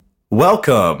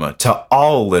Welcome to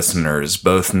all listeners,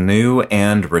 both new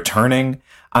and returning.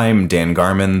 I'm Dan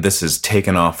Garman. This is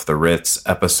Taken Off the Ritz,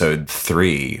 episode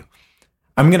 3.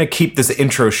 I'm going to keep this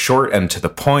intro short and to the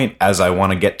point as I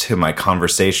want to get to my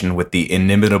conversation with the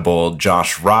inimitable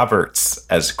Josh Roberts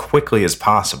as quickly as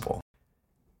possible.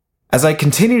 As I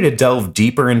continue to delve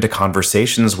deeper into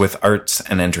conversations with arts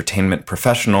and entertainment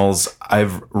professionals,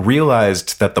 I've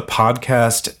realized that the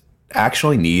podcast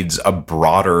actually needs a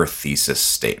broader thesis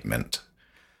statement.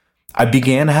 I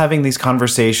began having these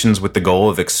conversations with the goal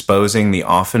of exposing the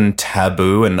often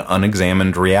taboo and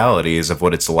unexamined realities of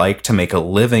what it's like to make a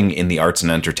living in the arts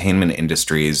and entertainment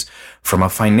industries from a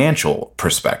financial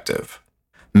perspective.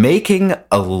 Making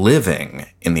a living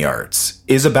in the arts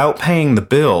is about paying the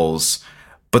bills,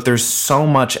 but there's so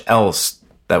much else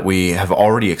that we have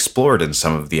already explored in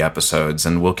some of the episodes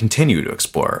and will continue to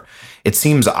explore. It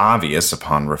seems obvious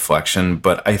upon reflection,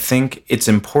 but I think it's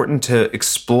important to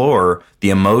explore the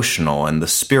emotional and the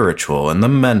spiritual and the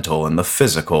mental and the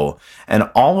physical and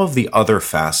all of the other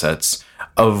facets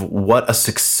of what a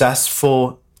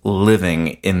successful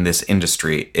living in this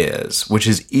industry is, which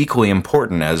is equally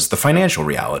important as the financial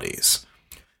realities.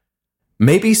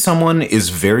 Maybe someone is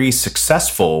very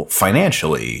successful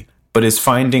financially, but is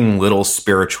finding little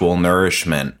spiritual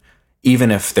nourishment, even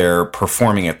if they're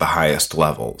performing at the highest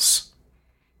levels.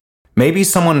 Maybe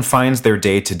someone finds their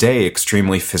day-to-day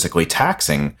extremely physically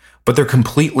taxing, but they're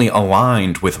completely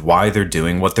aligned with why they're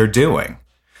doing what they're doing.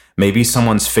 Maybe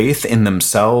someone's faith in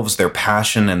themselves, their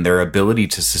passion, and their ability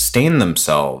to sustain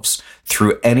themselves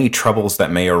through any troubles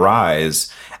that may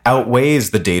arise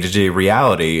outweighs the day-to-day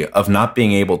reality of not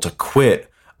being able to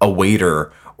quit a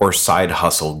waiter or side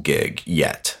hustle gig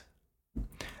yet.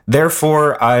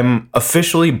 Therefore, I'm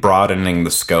officially broadening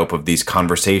the scope of these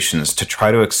conversations to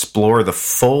try to explore the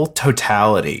full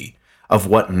totality of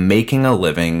what making a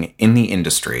living in the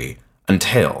industry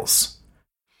entails.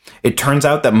 It turns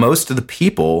out that most of the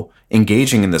people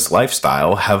engaging in this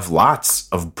lifestyle have lots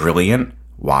of brilliant,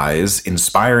 wise,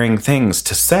 inspiring things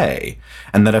to say,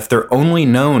 and that if they're only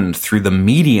known through the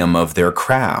medium of their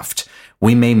craft,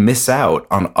 we may miss out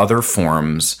on other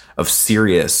forms of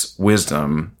serious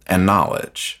wisdom and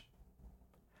knowledge.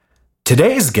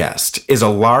 Today's guest is a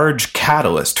large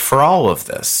catalyst for all of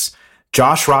this.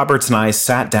 Josh Roberts and I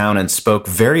sat down and spoke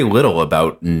very little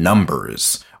about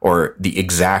numbers or the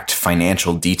exact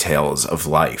financial details of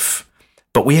life.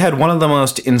 But we had one of the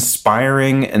most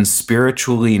inspiring and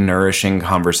spiritually nourishing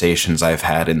conversations I've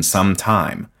had in some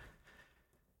time.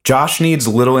 Josh needs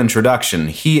little introduction.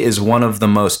 He is one of the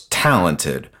most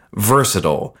talented,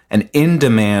 versatile, and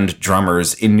in-demand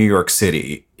drummers in New York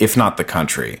City, if not the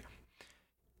country.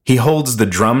 He holds the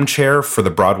drum chair for the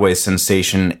Broadway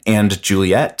sensation And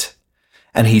Juliet,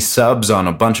 and he subs on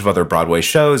a bunch of other Broadway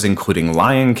shows, including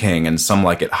Lion King and Some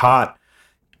Like It Hot.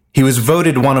 He was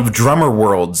voted one of Drummer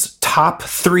World's top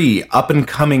 3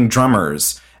 up-and-coming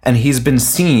drummers, and he's been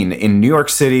seen in New York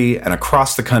City and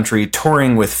across the country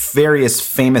touring with various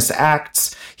famous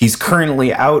acts. He's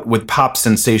currently out with pop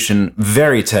sensation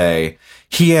Verite.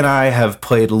 He and I have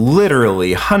played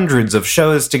literally hundreds of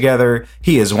shows together.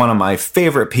 He is one of my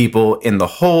favorite people in the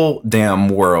whole damn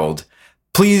world.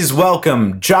 Please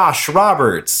welcome Josh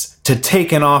Roberts to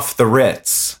Taken Off the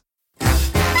Ritz.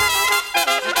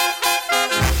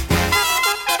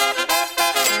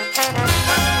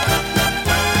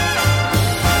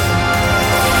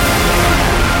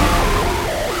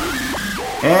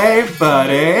 Hey,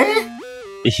 buddy.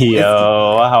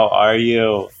 Yo, how are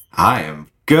you? I am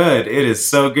good. It is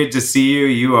so good to see you.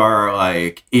 You are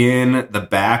like in the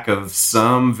back of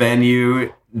some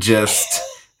venue, just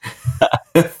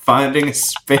finding a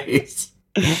space.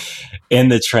 In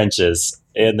the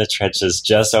trenches,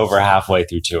 just over halfway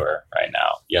through tour right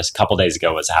now. Yes, a couple days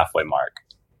ago was halfway mark.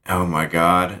 Oh my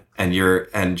God. And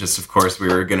just of course we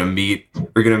were gonna meet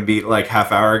like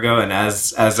half hour ago, and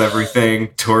as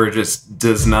everything, tour just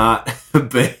does not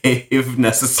behave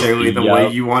necessarily the way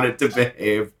you want it to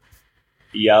behave.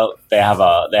 Yep. They have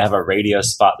a radio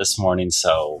spot this morning,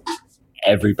 so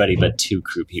everybody but 2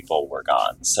 crew people were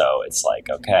gone. So it's like,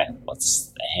 okay,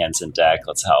 let's hands in deck,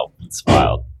 let's help. It's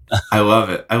wild. I love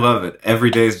it.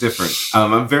 Every day is different.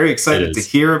 I'm very excited to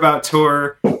hear about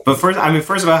tour. But first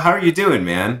of all, how are you doing,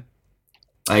 man?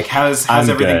 Like, how's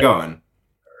everything going?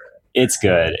 It's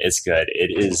good.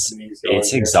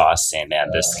 It's exhausting, man.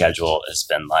 This schedule has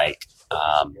been like,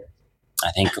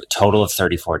 I think a total of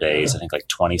 34 days. I think like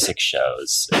 26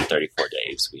 shows in 34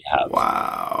 days we have.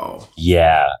 Wow.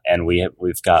 Yeah. And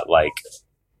we've got like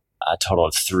a total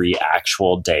of 3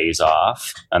 actual days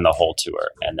off on the whole tour.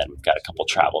 And then we've got a couple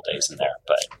travel days in there,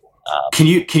 but Can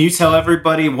you tell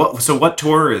everybody what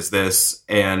tour is this,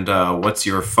 and what's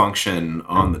your function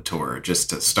on the tour, just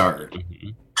to start?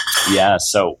 Yeah,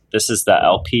 so this is the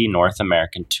LP North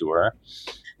American tour,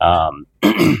 and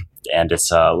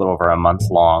it's a little over a month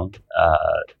long.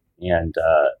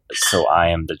 So I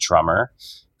am the drummer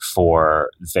for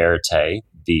Verite,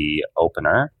 the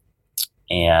opener,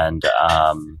 and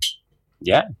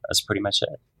that's pretty much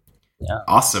it. Yeah,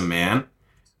 awesome, man.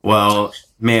 Well,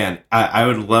 man, I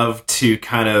would love to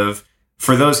kind of,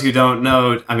 for those who don't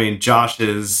know, I mean, Josh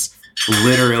is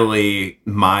literally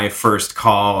my first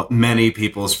call, many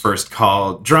people's first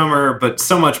call drummer, but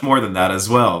so much more than that as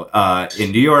well,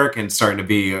 in New York and starting to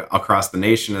be across the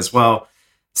nation as well.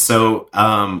 So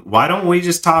why don't we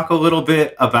just talk a little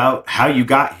bit about how you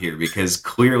got here? Because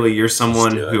clearly you're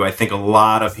someone who I think a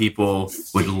lot of people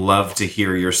would love to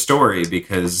hear your story,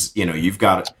 because, you know, you've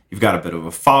got a bit of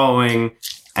a following.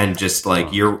 And just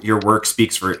like your work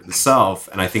speaks for itself,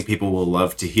 and I think people will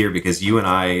love to hear, because you and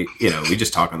I, you know, we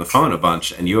just talk on the phone a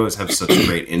bunch, and you always have such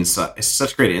great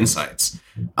insights.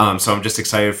 So I'm just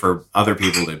excited for other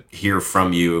people to hear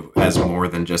from you as more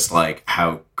than just like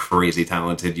how crazy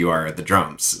talented you are at the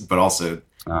drums, but also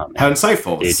how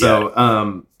insightful. Dude,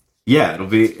 so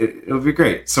it'll be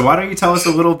great. So why don't you tell us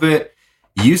a little bit?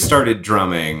 You started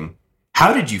drumming.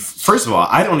 How did you, first of all,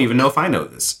 I don't even know if I know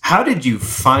this. How did you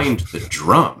find the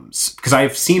drums? Because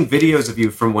I've seen videos of you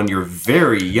from when you're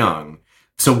very young.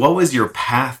 So what was your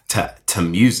path to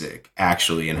music,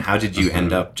 actually? And how did you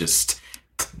end up just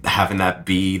having that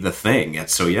be the thing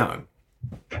at so young?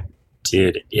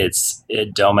 Dude,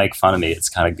 don't make fun of me. It's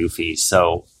kind of goofy.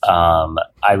 So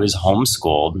I was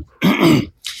homeschooled.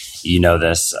 You know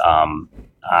this.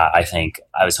 I think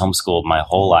I was homeschooled my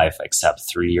whole life except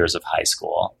 3 years of high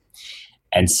school.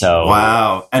 And so,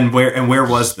 wow. And where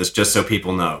was this? Just so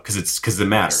people know, because it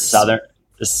matters.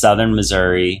 Southern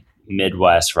Missouri,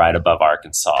 Midwest, right above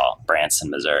Arkansas, Branson,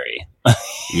 Missouri.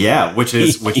 Yeah, which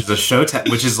is a show,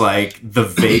 which is like the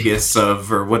Vegas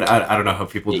of, or what, I don't know how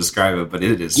people describe it, but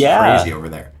it is crazy over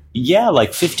there. Yeah,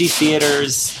 like 50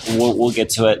 theaters. We'll get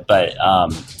to it, but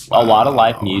a lot of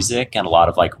live music and a lot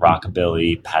of like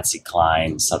rockabilly, Patsy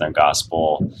Cline, Southern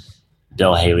gospel,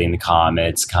 Bill Haley and the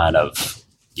Comets, kind of,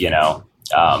 you know.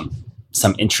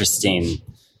 Some interesting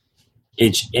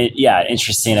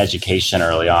education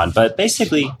early on, but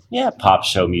basically, pop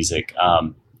show music.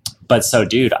 But so,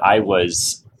 dude, I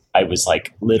was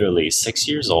like literally 6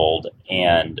 years old,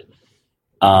 and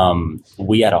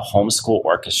we had a homeschool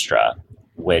orchestra,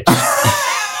 which,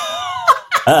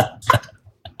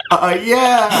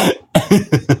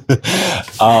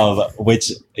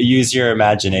 which, use your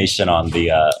imagination on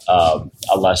the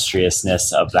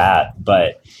illustriousness of that,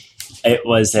 but. It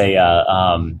was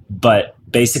but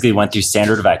basically went through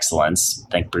Standard of Excellence.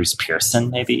 I think Bruce Pearson,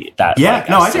 maybe that. Yeah,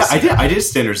 no, I did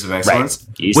Standards of Excellence.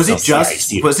 Right.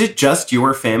 Was it just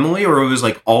your family, or it was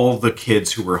like all the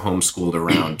kids who were homeschooled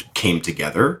around came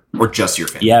together, or just your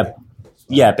family?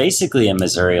 Yeah. Basically, in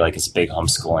Missouri, like it's a big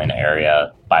homeschooling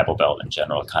area. Bible Belt in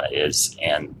general kind of is,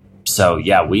 and so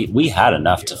we had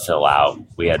enough to fill out.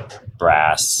 We had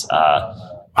brass.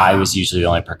 I was usually the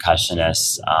only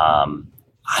percussionist.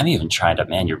 I'm even trying to,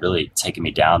 man, you're really taking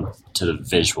me down to the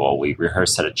visual. We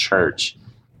rehearsed at a church,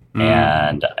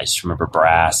 and I just remember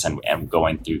brass and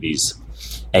going through these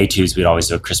etudes. We'd always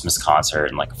do a Christmas concert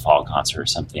and like a fall concert or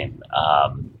something.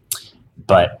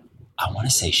 But I want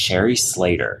to say Sherry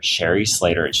Slater,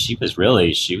 and she was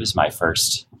my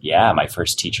first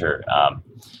teacher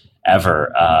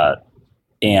ever.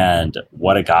 And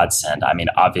what a godsend. I mean,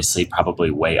 obviously probably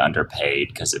way underpaid,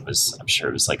 because I'm sure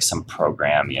it was like some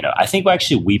program, you know. I think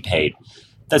we paid,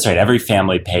 that's right, every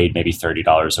family paid maybe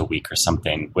 $30 a week or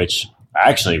something, which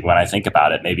actually, when I think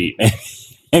about it, maybe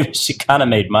she kind of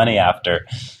made money after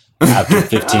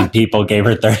 15 people gave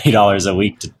her $30 a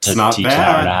week to teach bad. An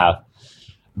hour and a half.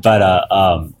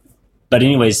 But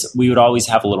anyways, we would always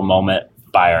have a little moment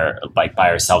by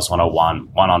ourselves,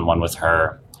 one-on-one with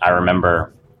her. I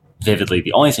remember vividly,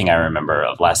 the only thing I remember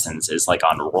of lessons is like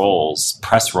on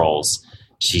press rolls,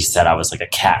 she said I was like a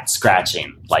cat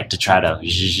scratching, like to try to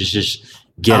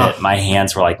get it. My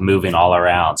hands were like moving all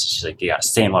around. So she's like, you gotta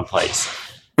stay in one place.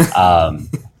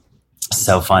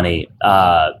 So funny.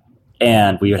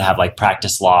 And we would have like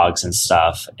practice logs and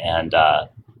stuff. And wow.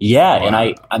 And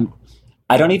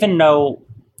I don't even know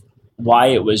why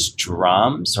it was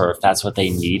drums or if that's what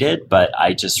they needed, but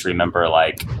I just remember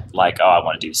like, oh, I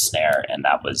want to do snare. And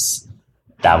that was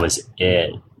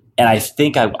it. And I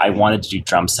think I wanted to do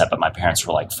drum set, but my parents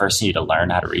were like, first you need to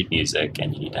learn how to read music,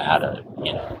 and you need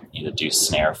to do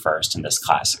snare first in this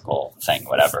classical thing,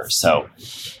 whatever. So,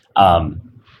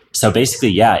 So basically,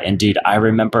 yeah. And dude, I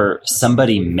remember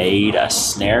somebody made a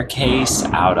snare case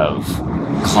out of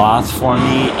cloth for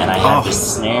me, and I had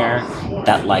this snare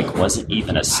that like wasn't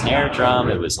even a snare drum.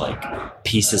 It was like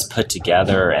pieces put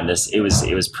together, and it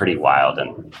was pretty wild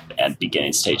and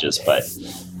beginning stages. But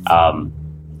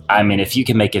I mean, if you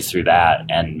can make it through that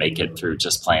and make it through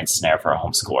just playing snare for a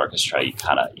homeschool orchestra,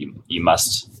 you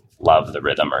must love the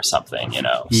rhythm or something, you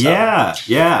know? So.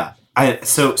 Yeah.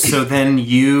 So then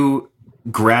you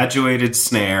graduated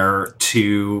snare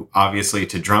to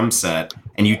drum set,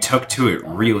 and you took to it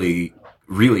really,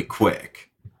 really quick.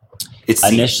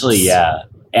 Initially, yeah.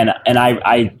 And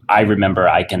I remember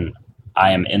I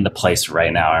am in the place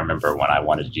right now. I remember when I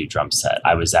wanted to do drum set.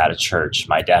 I was at a church.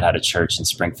 My dad had a church in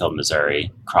Springfield,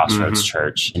 Missouri, Crossroads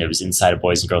Church, and it was inside a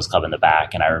Boys and Girls Club in the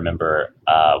back. And I remember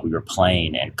we were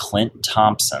playing, and Clint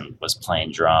Thompson was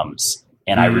playing drums.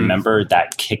 And I remember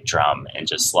that kick drum and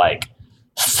just like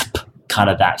kind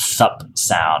of that thup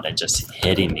sound and just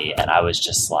hitting me. And I was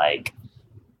just like,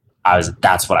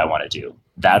 that's what I want to do.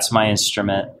 That's my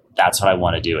instrument. That's what I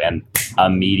want to do. And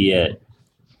immediate,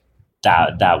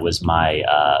 that was my,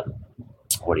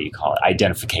 what do you call it?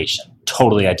 Identification.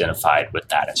 Totally identified with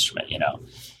that instrument, you know?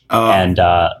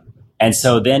 And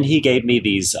so then he gave me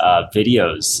these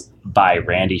videos by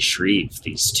Randy Shreve,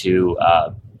 these two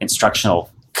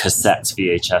instructional cassettes,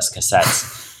 VHS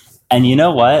cassettes. And you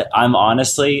know what? I'm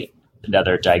honestly,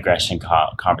 another digression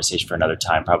conversation for another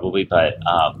time probably, but,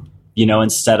 you know,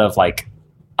 instead of like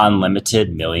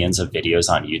unlimited millions of videos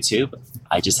on YouTube,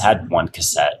 I just had one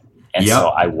cassette. And so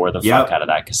I wore the fuck out of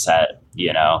that cassette,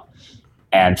 you know,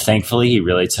 and thankfully he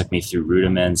really took me through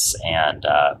rudiments. And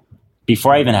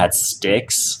before I even had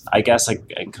sticks, I guess I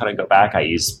kind of go back.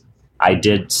 I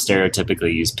did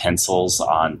stereotypically use pencils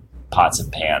on pots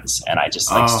and pans, and I just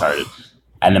like started.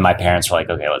 And then my parents were like,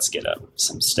 okay, let's get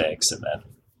some sticks. And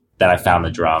then I found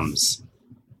the drums.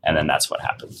 And then that's what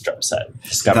happened with drum set.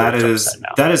 That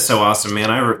is so awesome,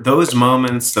 man. Those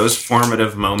moments, those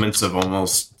formative moments of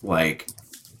almost like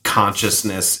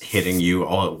consciousness hitting you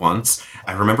all at once.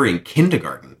 I remember in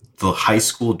kindergarten, the high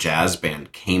school jazz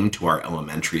band came to our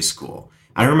elementary school.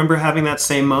 I remember having that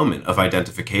same moment of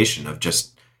identification of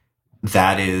just,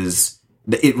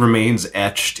 it remains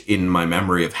etched in my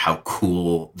memory of how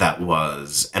cool that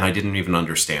was. And I didn't even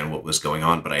understand what was going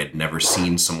on, but I had never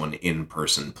seen someone in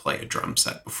person play a drum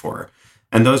set before.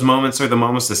 And those moments are the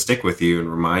moments that stick with you and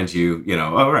remind you, you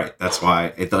know, oh, right, that's why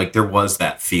there was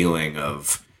that feeling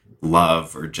of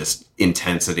love or just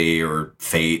intensity or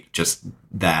fate, just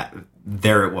that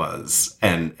there it was.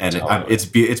 And totally.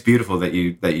 It's beautiful that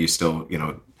you still, you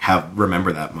know,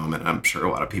 remember that moment. I'm sure a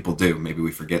lot of people do. Maybe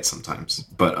we forget sometimes,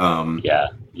 but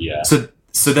yeah.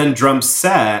 So then drum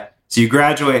set. So you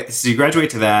graduate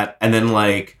to that, and then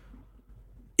like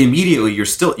immediately you're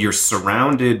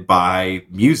surrounded by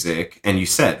music, and you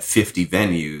said 50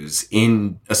 venues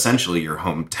in essentially your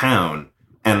hometown.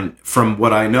 And from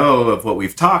what I know of what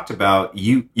we've talked about,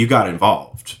 you got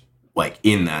involved like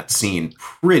in that scene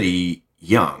pretty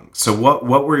young. So what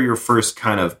were your first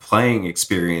kind of playing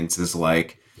experiences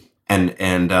like? And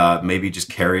maybe just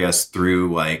carry us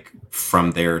through like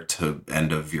from there to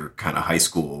end of your kind of high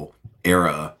school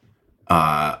era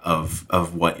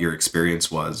of what your experience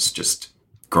was just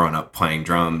growing up playing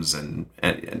drums and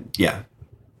yeah.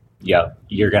 Yeah,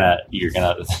 you're gonna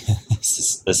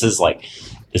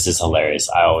this is hilarious.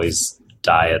 I always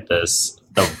die at this.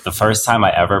 The first time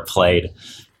I ever played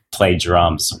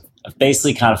drums,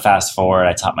 basically kind of fast forward,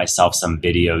 I taught myself some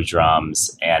video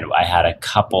drums, and I had a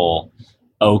couple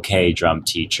okay drum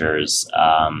teachers,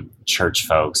 church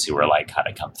folks who were like how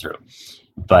to come through.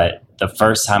 But the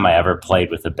first time I ever played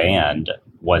with a band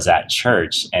was at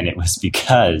church, and it was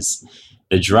because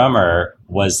the drummer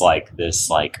was like this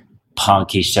like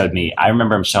punk. I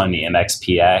remember him showing me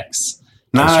MXPX.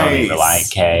 Nice. Showing me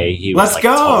Relient K. He was Let's like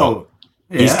go.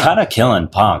 Yeah. He's kind of killing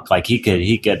punk. Like he could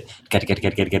get like he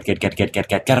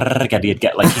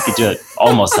could do it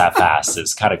almost that fast.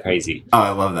 It's kind of crazy. Oh,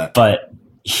 I love that. But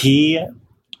he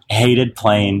hated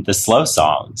playing the slow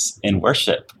songs in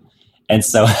worship. And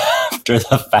so after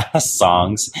the fast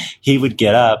songs, he would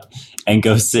get up and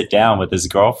go sit down with his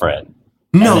girlfriend.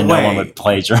 No and then way. No one would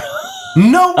play drums.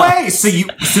 No way. So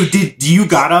did you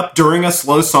got up during a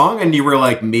slow song and you were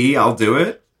like, me, I'll do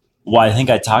it? Well, I think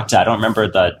I don't remember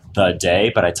the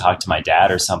day, but I talked to my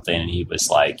dad or something, and he was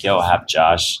like, yo, have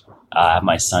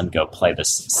my son go play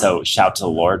this. So Shout to the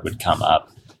Lord would come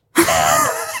up, and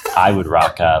I would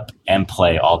rock up and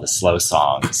play all the slow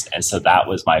songs. And so that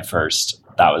was my first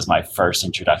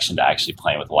introduction to actually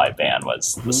playing with a live band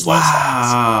was the slow songs.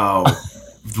 Wow.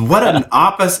 What an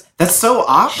opposite. That's so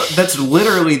that's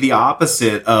literally the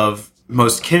opposite of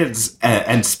most kids,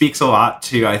 and speaks a lot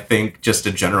to, I think, just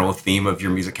a general theme of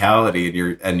your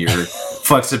musicality and your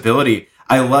flexibility.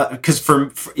 I love, because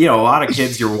for a lot of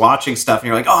kids, you're watching stuff and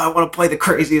you're like, oh, I want to play the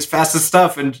craziest, fastest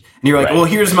stuff, and you're like, well,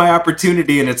 here's my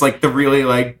opportunity, and it's like the really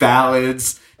like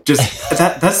ballads. Just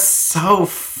that's so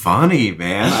funny,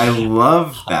 man. I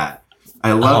love that.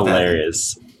 I love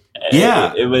hilarious. That.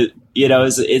 Yeah, it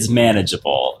was. It's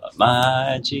manageable.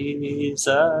 My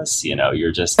Jesus,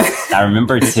 you're just. I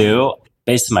remember too.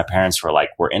 Basically, my parents were like,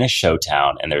 "We're in a show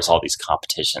town, and there's all these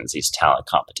competitions, these talent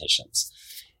competitions,"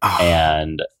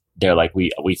 and they're like,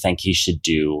 "We think he should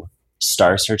do."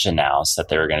 Star Search announced that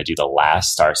they were going to do the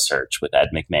last Star Search with Ed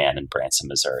McMahon in Branson,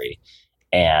 Missouri.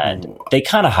 And they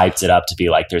kind of hyped it up to be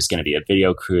like, there's going to be a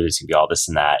video crew, there's going to be all this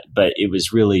and that. But it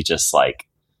was really just like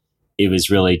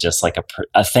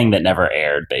a thing that never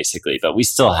aired, basically. But we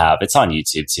still have, it's on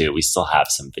YouTube too. We still have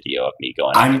some video of me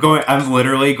going. I'm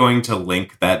literally going to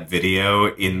link that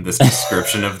video in the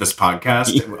description of this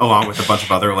podcast, along with a bunch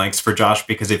of other links for Josh,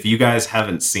 because if you guys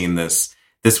haven't seen this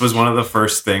was one of the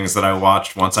first things that I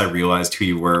watched once I realized who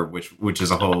you were, which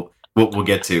is a whole, we'll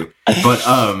get to.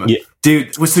 But,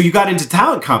 dude, so you got into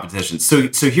talent competitions. So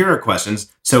here are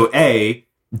questions. So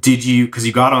did you, because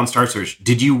you got on Star Search,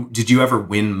 did you ever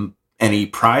win any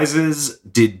prizes?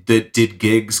 Did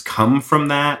gigs come from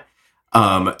that?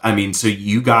 I mean, so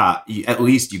at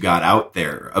least you got out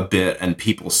there a bit and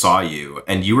people saw you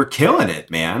and you were killing it,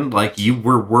 man. Like, you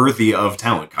were worthy of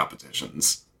talent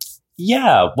competitions.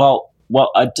 Yeah, well,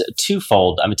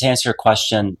 twofold. I mean, to answer your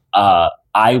question,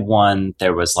 I won.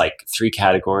 There was like 3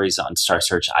 categories on Star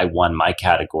Search. I won my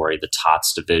category, the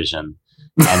Tots division,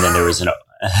 and then there was the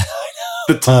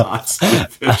Tots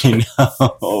division. I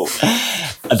know.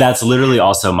 That's literally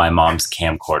also my mom's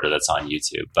camcorder that's on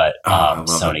YouTube, but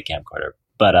Sony camcorder.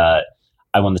 But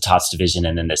I won the Tots division,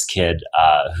 and then this kid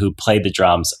who played the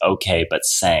drums okay, but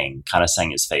sang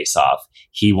his face off.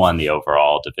 He won the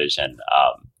overall division.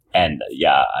 And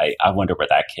yeah, I wonder where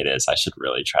that kid is. I should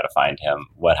really try to find him.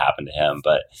 What happened to him?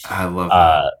 But I love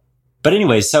that. But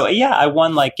anyway, so yeah, I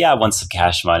won some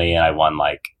cash money, and I won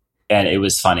and it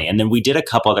was funny. And then we did a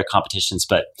couple other competitions.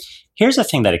 But here's the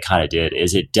thing that it kind of did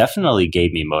is it definitely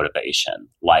gave me motivation.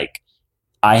 Like,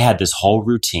 I had this whole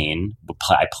routine.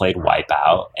 I played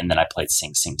Wipeout, and then I played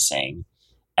Sing Sing Sing,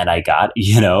 and I got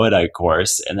at a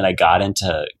course, and then I got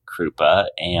into Krupa,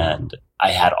 and I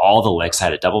had all the licks. I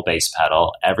had a double bass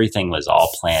pedal. Everything was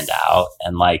all planned out.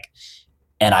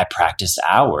 And I practiced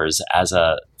hours as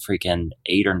a freaking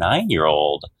 8 or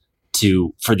 9-year-old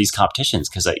for these competitions.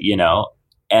 Cause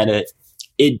and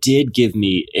it gave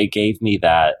me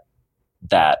that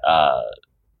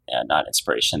not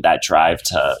inspiration, that drive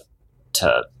to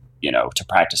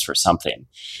practice for something.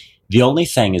 The only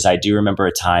thing is I do remember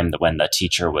a time when the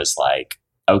teacher was like,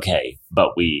 okay,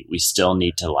 but we still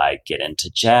need to get into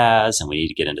jazz, and we need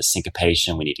to get into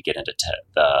syncopation. We need to get into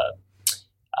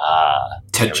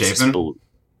Ted Chapin.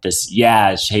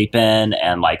 Chapin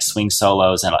and swing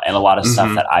solos and a lot of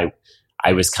stuff that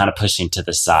I was kind of pushing to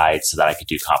the side so that I could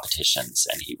do competitions.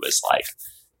 And he was like,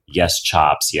 yes,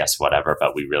 chops, yes, whatever,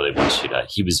 but we really want you to.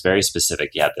 He was very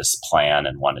specific. He had this plan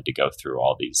and wanted to go through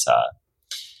all these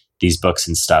books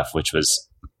and stuff, which was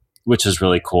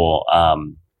really cool.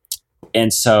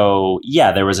 And so,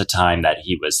 yeah, there was a time that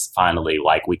he was finally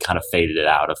we kind of faded it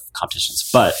out of competitions.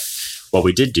 But what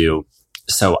we did do,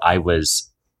 so let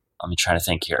me try to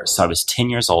think here. So I was 10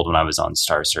 years old when I was on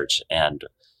Star Search, and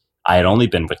I had only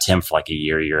been with Tim for a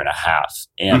year and a half.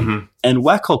 And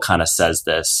Weckl kind of says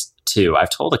this too.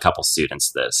 I've told a couple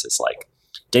students this. It's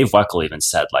Dave Weckl even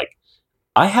said,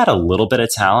 I had a little bit of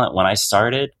talent when I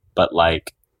started, but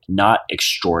not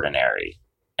extraordinary.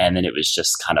 And then it was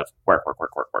just kind of work.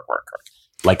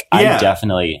 I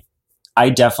definitely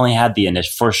had the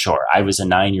initial, for sure. I was a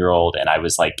 9-year-old and I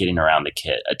was getting around the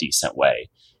kit a decent way.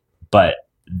 But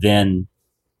then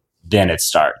it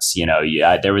starts,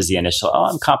 there was the initial,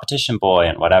 I'm competition boy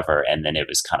and whatever. And then it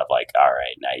was kind of all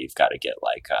right, now you've got to get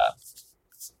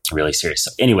really serious.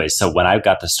 So anyways, so when I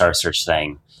got the Star Search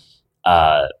thing,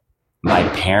 my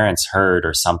parents heard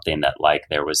or something that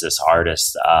there was this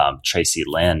artist, Tracy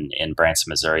Lynn in Branson,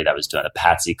 Missouri, that was doing a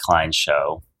Patsy Cline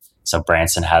show. So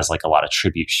Branson has a lot of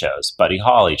tribute shows, Buddy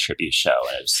Holly tribute show,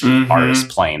 and it was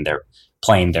artists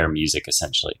playing their music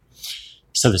essentially.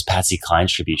 So this Patsy Cline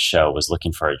tribute show was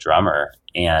looking for a drummer,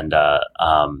 and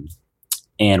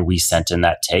we sent in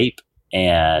that tape,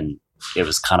 and it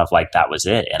was kind of that was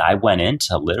it. And I went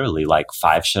into literally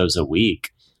 5 shows a week.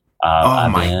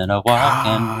 I've been a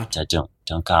walking,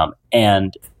 don't come.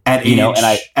 And at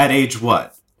age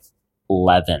what?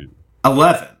 11.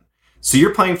 So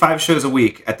you're playing 5 shows a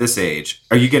week at this age.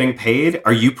 Are you getting paid?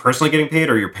 Are you personally getting paid,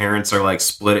 or your parents are like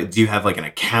split it? Do you have like an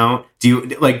account? Do you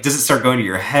like, does it start going to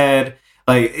your head?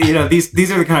 Like, you know,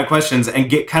 these are the kind of questions, and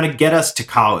get us to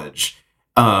college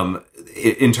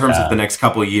in terms of the next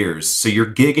couple of years. So you're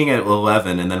gigging at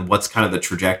 11, and then what's kind of the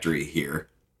trajectory here?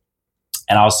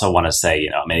 And I also want to say, you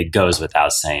know, I mean, it goes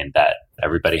without saying that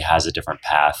everybody has a different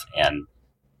path, and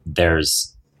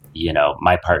there's, you know,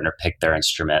 my partner picked their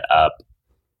instrument up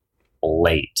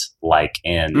late, like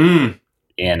in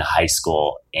high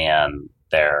school, and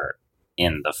they're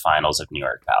in the finals of New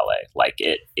York Ballet. Like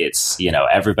it's, you know,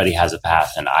 everybody has a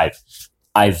path, and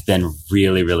I've been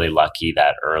really, really lucky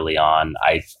that early on,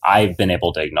 I've been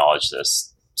able to acknowledge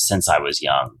this since I was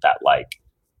young, that like,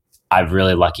 I'm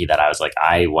really lucky that I was like,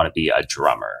 I want to be a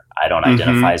drummer. I don't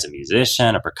identify as a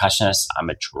musician, a percussionist. I'm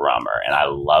a drummer, and I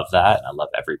love that. I love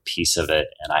every piece of it,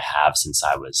 and I have since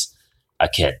I was a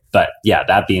kid. But yeah,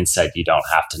 that being said, you don't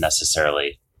have to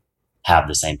necessarily have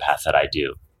the same path that I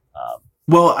do.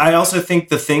 Well, I also think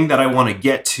the thing that I want to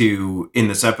get to in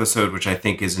this episode, which I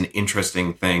think is an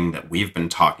interesting thing that we've been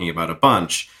talking about a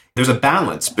bunch, there's a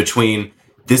balance between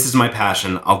this is my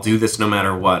passion, I'll do this no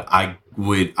matter what, I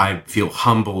feel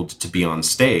humbled to be on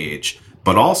stage,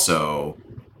 but also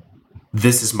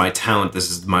this is my talent,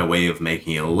 this is my way of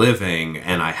making a living,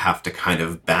 and I have to kind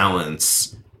of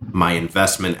balance my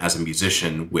investment as a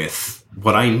musician with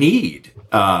what I need.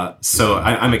 So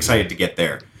I'm excited to get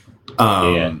there.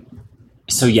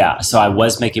 So I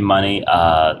was making money.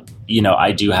 You know,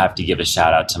 I do have to give a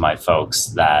shout out to my folks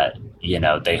that, you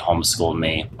know, they homeschooled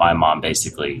me. My mom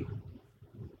basically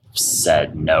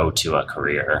said no to a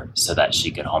career so that she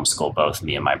could homeschool both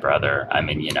me and my brother. I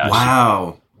mean, you know,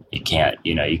 wow. You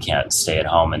can't stay at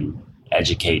home and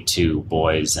educate 2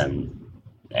 boys and,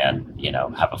 you know,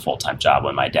 have a full-time job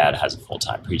when my dad has a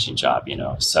full-time preaching job, you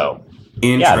know? So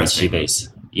yeah, I mean, she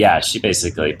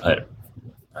basically put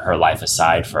her life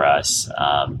aside for us.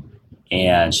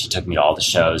 And she took me to all the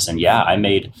shows, and yeah, I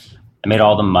made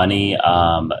all the money.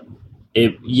 I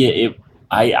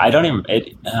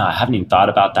haven't even thought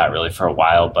about that really for a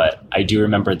while, but I do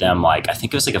remember them, like, I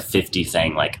think it was like a 50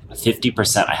 thing, like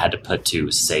 50% I had to put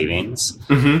to savings.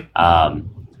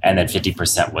 And then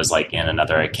 50% was like in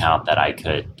another account that I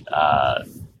could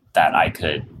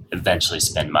eventually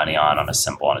spend money on a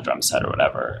cymbal, on a drum set or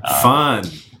whatever. Fun.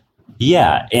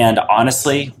 Yeah. And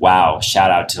honestly, wow,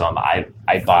 shout out to him. I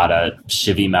bought a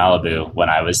Chevy Malibu when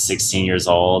I was 16 years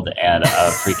old, and a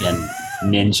freaking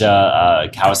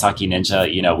Kawasaki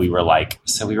Ninja. You know, we were like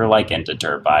into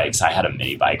dirt bikes. I had a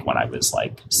mini bike when I was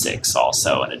like 6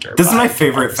 also, and a dirt bike. This is my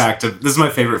favorite fact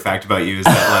about you, is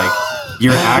that like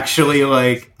you're actually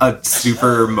like a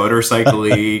super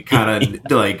motorcycle-y kind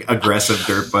of like aggressive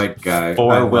dirt bike guy.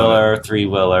 4-wheeler,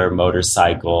 3-wheeler,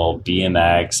 motorcycle,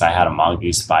 BMX. I had a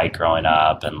Mongoose bike growing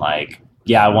up, and like,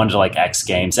 yeah, I wanted to like X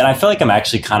Games. And I feel like I'm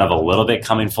actually kind of a little bit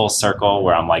coming full circle,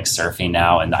 where I'm like surfing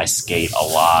now and I skate a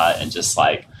lot and just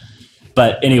like,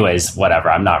 but anyways,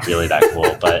 whatever. I'm not really that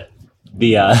cool, but the,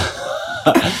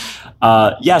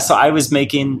 yeah, so I was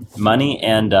making money,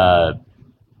 and,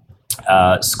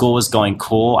 school was going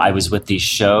cool. I was with these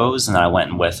shows, and then I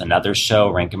went with another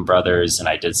show, Rankin Brothers, and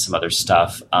I did some other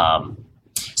stuff.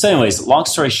 So anyways, long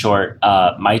story short,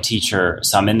 my teacher,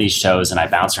 so I'm in these shows, and I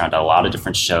bounce around to a lot of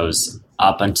different shows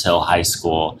up until high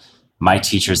school. My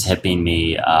teacher's hipping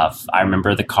me. I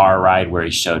remember the car ride where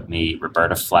he showed me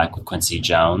Roberta Fleck with Quincy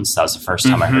Jones. That was the first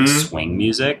time I heard swing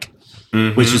music,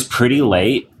 which was pretty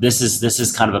late. This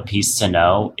is kind of a piece to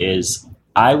know, is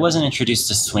I wasn't introduced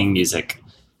to swing music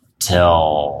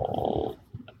till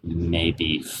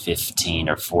maybe 15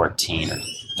 or 14 or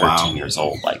 13 years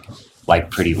old, like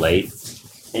pretty late.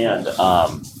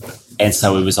 And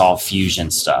so it was all fusion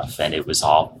stuff, and it was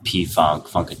all P-Funk,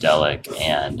 Funkadelic,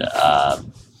 and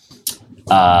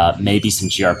maybe some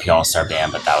GRP All-Star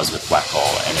Band, but that was with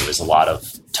Weckl, and it was a lot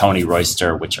of Tony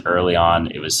Royster, which early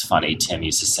on, it was funny, Tim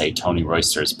used to say Tony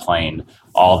Royster is playing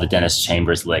all the Dennis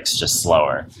Chambers licks just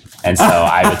slower. And so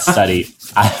I would study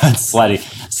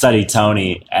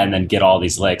Tony and then get all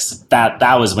these licks.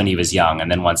 That was when he was young. And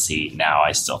then now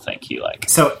I still think he like.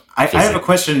 So I have a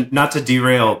question, not to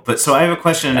derail, but so I have a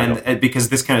question, and because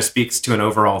this kind of speaks to an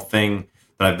overall thing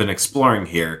that I've been exploring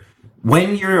here.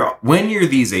 When you're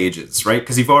these ages, right?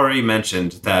 Because you've already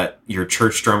mentioned that your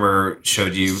church drummer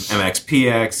showed you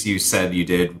MXPX. You said you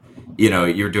did,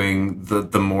 you're doing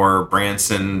the more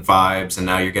Branson vibes, and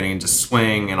now you're getting into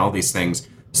swing and all these things.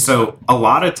 So a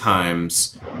lot of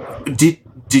times,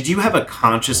 did you have a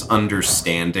conscious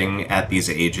understanding at these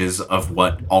ages of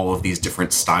what all of these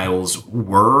different styles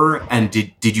were? And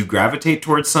did you gravitate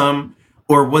towards some?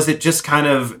 Or was it just kind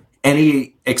of,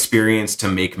 any experience to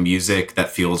make music that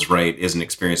feels right is an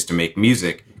experience to make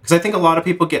music. Because I think a lot of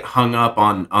people get hung up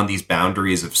on these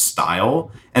boundaries of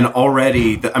style. And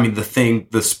already,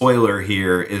 the spoiler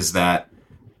here is that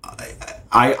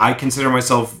I consider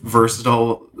myself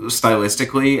versatile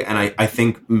stylistically. And I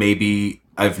think maybe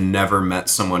I've never met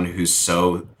someone who's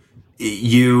so...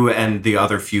 You and the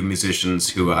other few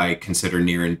musicians who I consider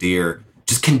near and dear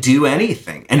just can do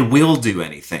anything and will do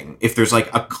anything. If there's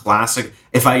like a classic...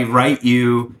 If I write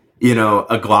you,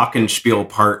 a glockenspiel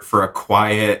part for a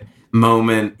quiet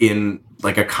moment in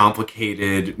like a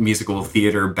complicated musical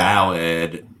theater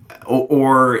ballad,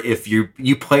 or if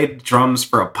you played drums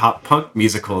for a pop punk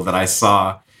musical that I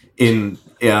saw in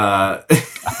Pop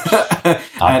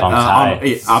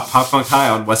Punk High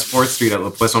on West 4th Street at Le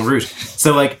Poisson Rouge.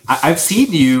 So like I've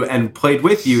seen you and played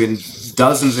with you in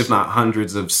dozens, if not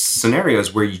hundreds, of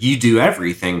scenarios where you do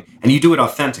everything and you do it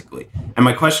authentically. And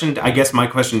my question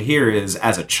here is,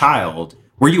 as a child,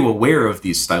 were you aware of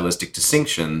these stylistic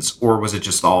distinctions, or was it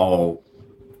just all?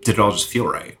 Did it all just feel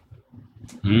right?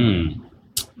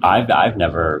 I've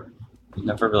never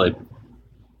really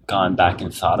gone back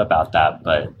and thought about that,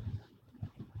 but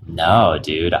no,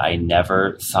 dude, I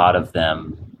never thought of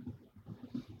them.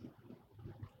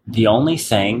 The only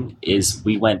thing is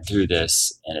we went through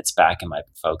this, and it's back in my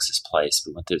folks' place.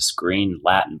 We went through this green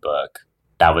Latin book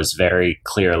that was very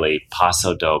clearly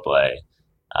Paso Doble,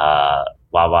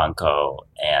 Guaguancó,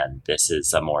 and this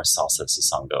is a more salsa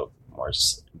sazongo.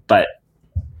 But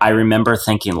I remember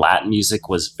thinking Latin music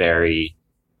was very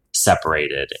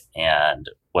separated and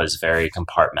was very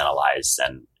compartmentalized,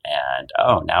 and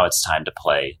now it's time to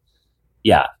play,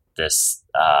 this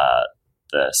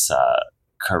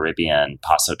Caribbean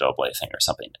Paso Doble thing or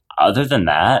something. Other than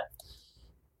that,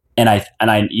 and I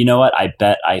you know what,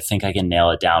 I think I can nail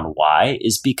it down. Why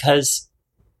is because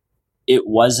it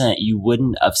wasn't. You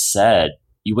wouldn't have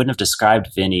described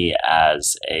Vinny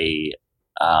as a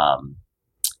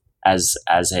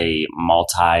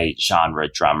multi-genre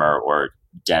drummer, or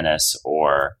Dennis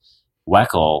or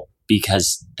Weckl,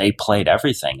 because they played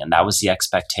everything, and that was the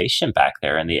expectation back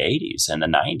there in the 80s and the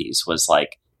 90s, was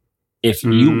like, if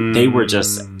they were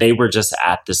just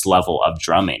at this level of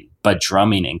drumming, but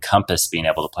drumming encompassed being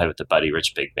able to play with the Buddy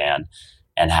Rich Big Band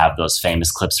and have those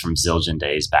famous clips from Zildjian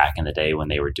days back in the day when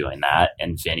they were doing that.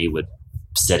 And Vinny would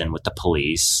sit in with the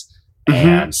Police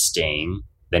and Sting.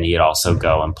 Then he'd also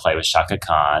go and play with Chaka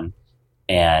Khan.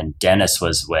 And Dennis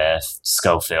was with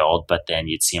Schofield, but then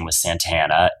you'd see him with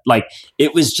Santana. Like,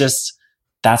 it was just,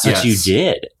 that's what you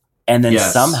did. And then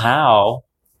somehow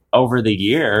over the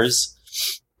years,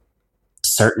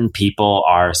 certain people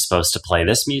are supposed to play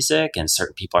this music and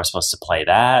certain people are supposed to play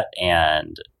that.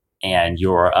 And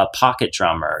you're a pocket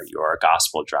drummer, you're a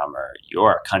gospel drummer,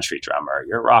 you're a country drummer,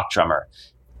 you're a rock drummer.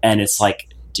 And it's like,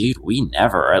 dude, we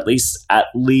never, at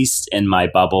least in my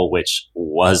bubble, which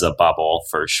was a bubble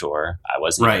for sure. I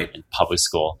wasn't even in public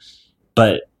school,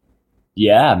 but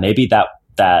yeah, maybe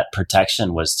that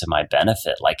protection was to my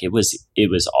benefit. Like it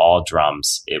was all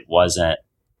drums. It was,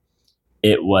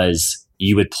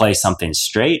 you would play something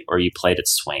straight or you played it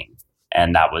swing.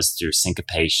 And that was through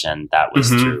syncopation. That was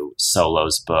through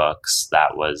Solo's books.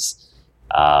 That was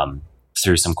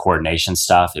through some coordination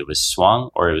stuff. It was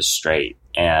swung or it was straight.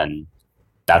 And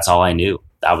that's all I knew.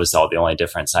 That was the only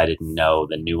difference. I didn't know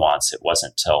the nuance. It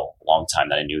wasn't till a long time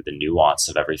that I knew the nuance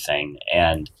of everything.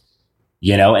 And,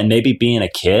 and maybe being a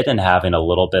kid and having a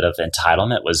little bit of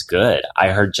entitlement was good.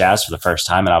 I heard jazz for the first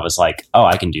time and I was like, oh,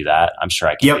 I can do that. I'm sure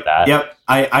I can do that. Yep.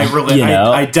 I really,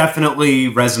 I definitely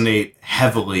resonate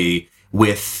heavily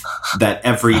with that.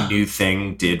 Every new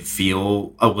thing did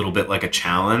feel a little bit like a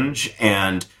challenge.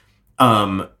 And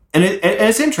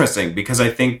it's interesting because I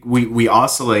think we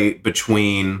oscillate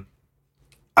between,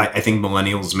 I think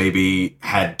millennials maybe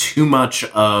had too much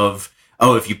of,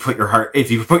 if you put your heart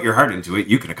into it,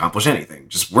 you can accomplish anything.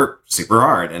 Just work super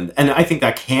hard. And I think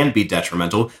that can be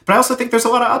detrimental, but I also think there's a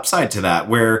lot of upside to that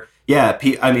where,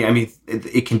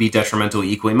 it can be detrimental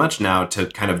equally much now to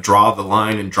kind of draw the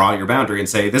line and draw your boundary and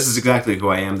say, this is exactly who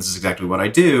I am. This is exactly what I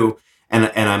do.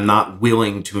 And I'm not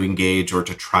willing to engage or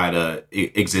to try to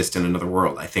exist in another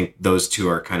world. I think those two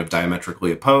are kind of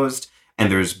diametrically opposed, and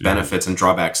there's benefits and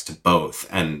drawbacks to both.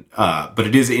 And but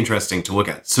it is interesting to look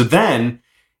at. So then,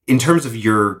 in terms of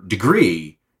your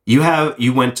degree,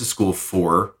 you went to school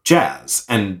for jazz,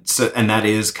 and that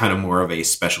is kind of more of a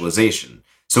specialization.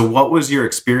 So what was your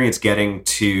experience getting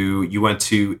to? You went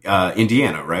to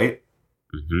Indiana, right?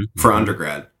 For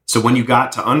undergrad. So when you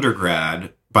got to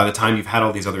undergrad, by the time you've had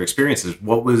all these other experiences,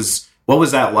 what was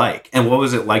that like? And what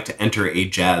was it like to enter a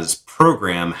jazz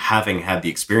program having had the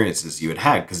experiences you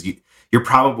had? Because you're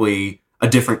probably, a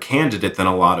different candidate than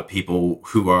a lot of people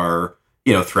who are,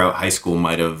 you know, throughout high school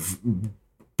might have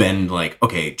been like,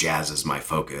 okay, jazz is my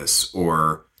focus,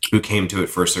 or who came to it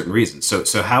for a certain reason.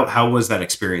 So how was that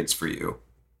experience for you?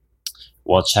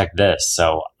 Well, check this.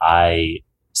 So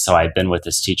I'd been with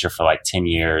this teacher for like 10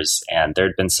 years, and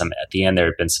at the end, there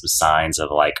had been some signs of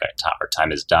like, our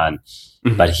time is done.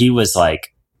 Mm-hmm. But he was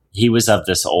of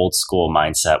this old school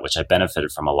mindset, which I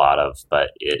benefited from a lot of, but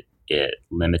it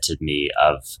limited me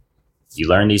of, you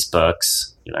learn these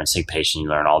books, you learn Syncopation, you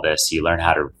learn all this, you learn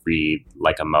how to read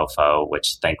like a mofo,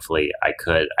 which thankfully I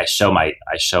could. I show my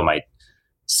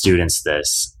students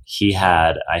this.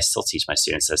 I still teach my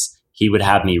students this. He would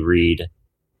have me read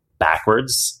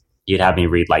backwards. He'd have me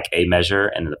read like a measure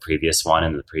and then the previous one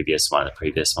and the previous one and the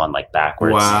previous one, like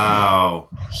backwards. Wow.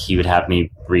 He would have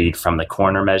me read from the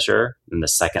corner measure, then the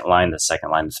second line,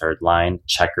 the third line,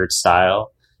 checkered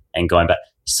style, and going back.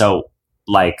 So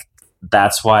like,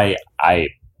 that's why I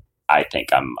think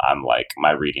I'm like,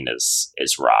 my reading is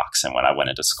rocks. And when I went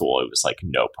into school, it was like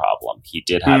no problem. He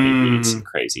did have me reading some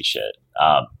crazy shit.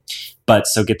 But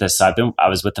so get this, I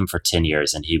was with him for 10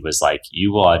 years, and he was like,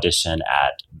 you will audition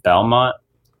at Belmont,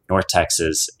 North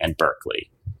Texas, and Berkeley.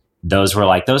 Those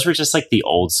were just like the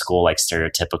old school, like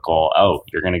stereotypical, oh,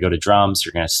 you're going to go to drums,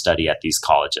 you're going to study at these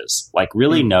colleges. Like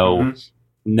really no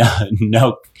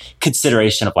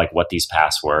consideration of like what these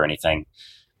paths were or anything.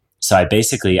 So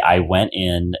I went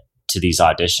in to these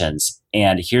auditions,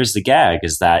 and here's the gag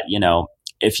is that, you know,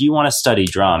 if you want to study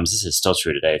drums, this is still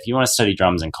true today. If you want to study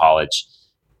drums in college,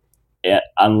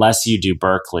 unless you do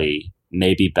Berkeley,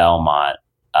 maybe Belmont,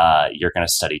 you're going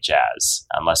to study jazz.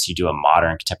 Unless you do a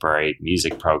modern contemporary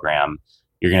music program,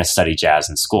 you're going to study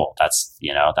jazz in school. That's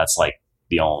like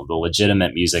the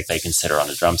legitimate music they consider on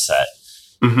the drum set.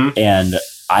 Mm-hmm. And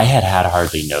I had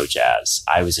hardly no jazz.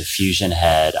 I was a fusion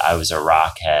head. I was a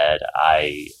rock head.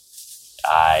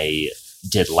 I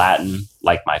did Latin,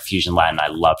 like my fusion Latin. I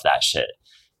loved that shit.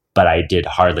 But I did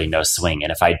hardly no swing.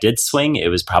 And if I did swing, it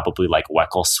was probably like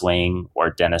Weckl swing or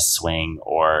Dennis swing,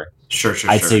 or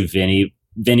I'd say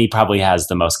Vinny probably has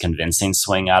the most convincing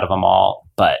swing out of them all.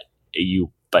 But you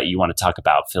want to talk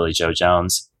about Philly Joe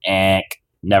Jones?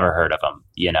 Never heard of him,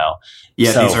 you know?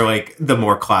 Yeah, so, these are like the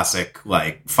more classic,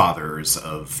 like fathers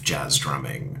of jazz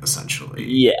drumming, essentially.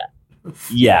 Yeah.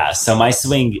 Yeah. So my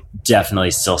swing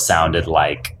definitely still sounded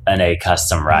like an A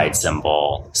custom ride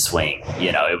cymbal swing.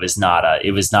 You know, it was not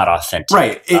authentic.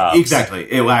 Right.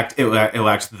 Exactly. It lacked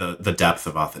the depth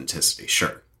of authenticity.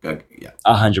 Sure. Good. Yeah.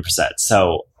 100%.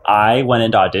 So I went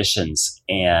into auditions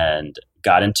and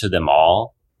got into them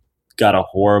all, got a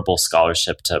horrible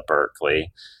scholarship to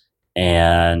Berkeley.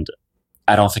 And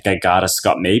I don't think I got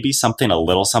maybe a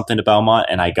little something to Belmont,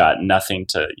 and I got nothing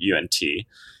to UNT.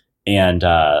 And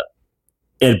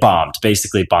it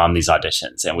basically bombed these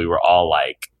auditions. And we were all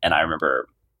like, and I remember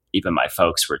even my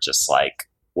folks were just like,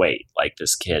 wait, like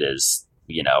this kid is,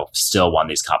 you know, still won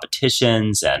these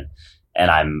competitions. And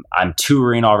I'm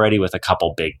touring already with a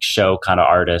couple big show kind of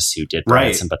artists who did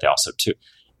Branson, but they also tour.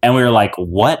 And we were like,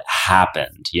 what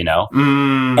happened, you know?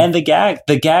 And the gag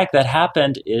that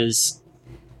happened is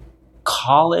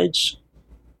college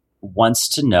wants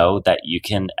to know that you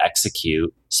can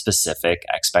execute specific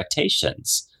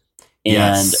expectations.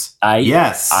 And I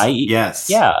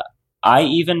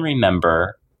even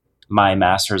remember my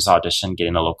master's audition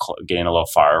getting a little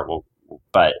far,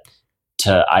 but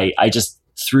I just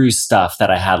threw stuff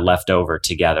that I had left over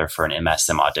together for an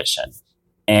MSM audition.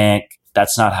 And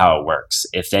that's not how it works.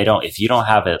 If you don't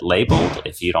have it labeled,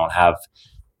 if you don't have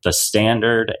the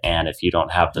standard, and if you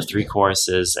don't have the 3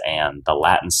 choruses and the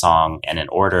Latin song and in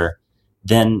order,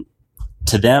 then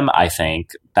to them, I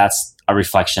think that's a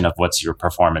reflection of what your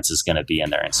performance is going to be in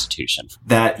their institution.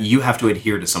 That you have to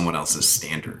adhere to someone else's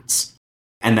standards.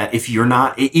 And that if you're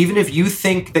not, even if you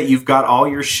think that you've got all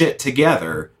your shit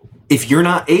together, if you're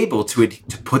not able to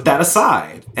put that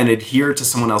aside and adhere to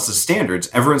someone else's standards,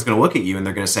 everyone's going to look at you and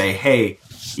they're going to say, hey,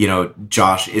 you know,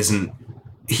 Josh isn't,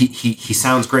 he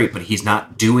sounds great, but he's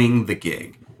not doing the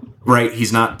gig, right?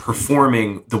 He's not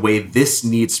performing the way this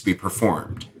needs to be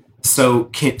performed. So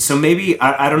maybe,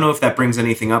 I don't know if that brings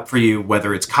anything up for you,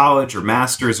 whether it's college or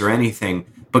masters or anything,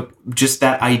 but just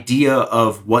that idea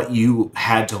of what you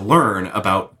had to learn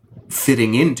about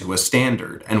fitting into a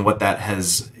standard and what that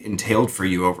has entailed for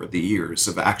you over the years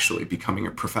of actually becoming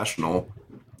a professional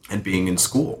and being in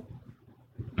school.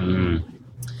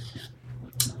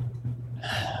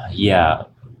 Yeah.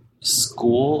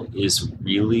 School is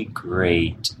really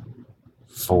great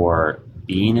for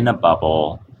being in a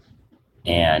bubble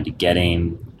and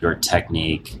getting your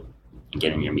technique and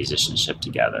getting your musicianship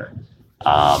together.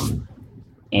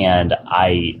 And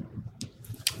I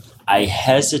I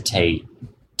hesitate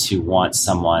to want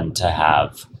someone to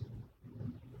have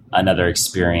another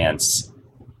experience.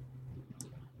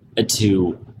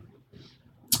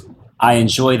 I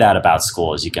enjoy that about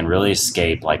schools. You can really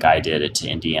escape, like I did it, to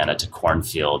Indiana, to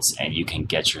cornfields, and you can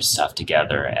get your stuff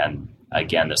together. And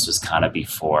again, this was kind of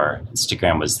before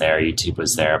Instagram was there, YouTube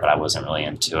was there, but I wasn't really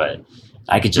into it.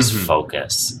 I could just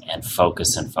focus and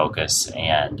focus and focus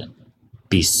and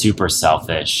be super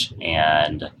selfish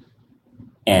and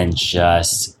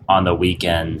just on the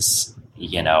weekends,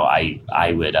 you know, I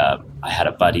had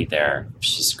a buddy there.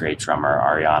 She's a great drummer,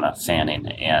 Ariana Fanning,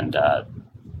 and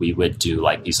we would do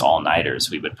like these all-nighters.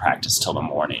 We would practice till the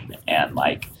morning and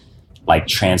like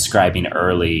transcribing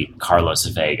early Carlos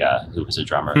Vega, who was a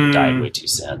drummer who died way too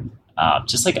soon.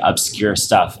 Just like obscure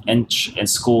stuff. And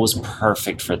school was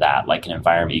perfect for that, like an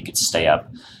environment you could stay up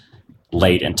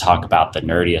late and talk about the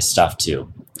nerdiest stuff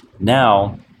too.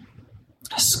 Now,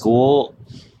 school,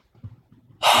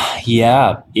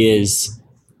 is,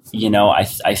 you know, I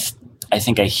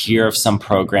think I hear of some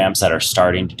programs that are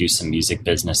starting to do some music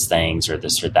business things or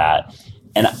this or that.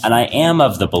 And I am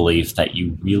of the belief that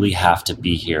you really have to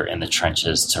be here in the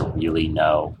trenches to really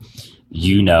know.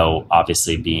 You know,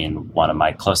 obviously being one of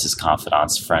my closest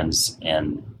confidants, friends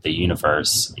in the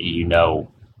universe, you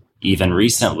know, even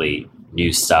recently,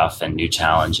 new stuff and new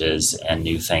challenges and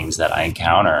new things that I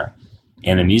encounter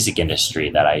in the music industry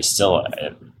that I still,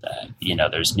 you know,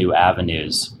 there's new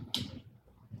avenues.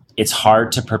 It's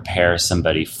hard to prepare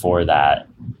somebody for that.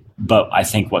 But I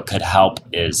think what could help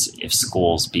is if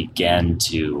schools begin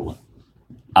to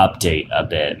update a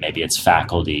bit, maybe it's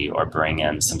faculty or bring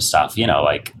in some stuff, you know,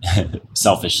 like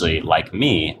selfishly like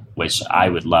me, which I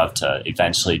would love to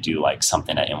eventually do like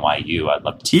something at NYU. I'd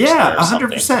love to teach there or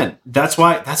 100%. That's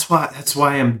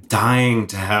why I'm dying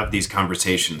to have these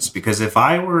conversations, because if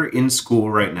I were in school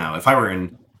right now, if I were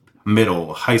in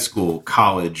middle, high school,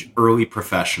 college, early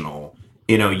professional,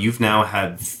 you know, you've now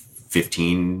had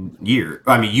 15 years.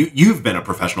 I mean, you've been a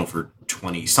professional for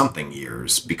 20 something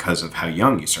years because of how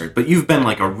young you started, but you've been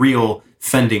like a real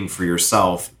fending for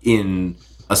yourself in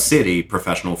a city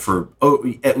professional for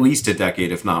at least a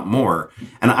decade, if not more.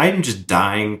 And I'm just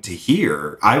dying to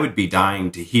hear, I would be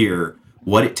dying to hear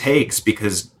what it takes,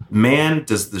 because man,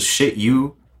 does the shit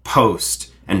you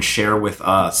post and share with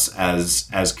us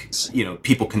as you know,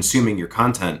 people consuming your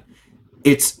content,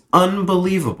 it's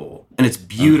unbelievable and it's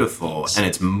beautiful and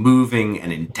it's moving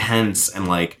and intense and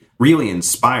like really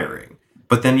inspiring.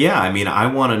 But then, yeah, I mean, I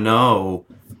want to know,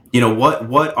 you know,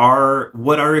 what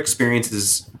are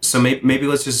experiences. So maybe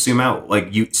let's just zoom out. Like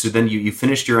you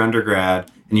finished your undergrad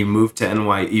and you moved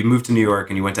to you moved to New York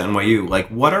and you went to NYU. Like,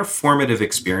 what are formative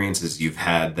experiences you've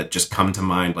had that just come to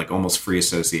mind, like almost free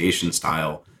association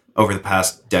style, over the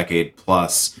past decade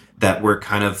plus, that were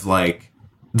kind of like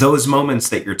those moments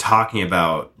that you're talking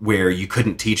about where you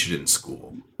couldn't teach it in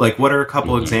school? Like, what are a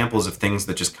couple examples of things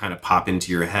that just kind of pop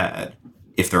into your head,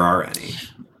 if there are any?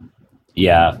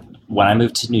 Yeah. When I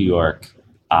moved to New York,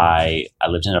 I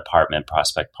lived in an apartment,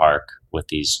 Prospect Park, with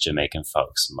these Jamaican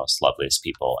folks, most loveliest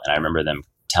people. And I remember them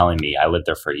telling me, I lived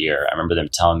there for a year. I remember them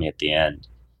telling me at the end,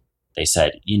 they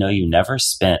said, you know, you never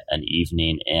spent an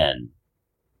evening in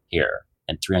here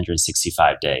in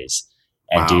 365 days.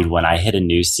 And Dude, when I hit a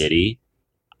new city,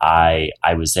 I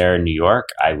was there in New York.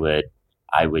 I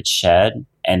would shed,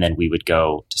 and then we would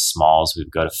go to Smalls. We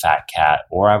would go to Fat Cat,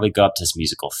 or I would go up to this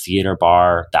musical theater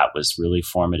bar that was really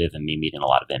formative, and me meeting a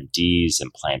lot of MDs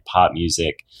and playing pop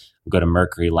music. I'd go to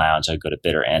Mercury Lounge. I'd go to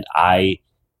Bitter End. I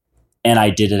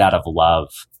did it out of love.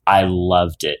 I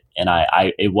loved it. And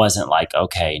it wasn't like,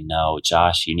 okay, no,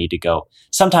 Josh, you need to go.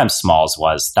 Sometimes Smalls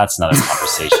was. That's another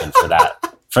conversation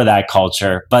for that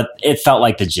culture. But it felt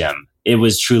like the gym. It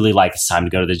was truly like, it's time to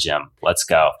go to the gym. Let's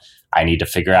go. I need to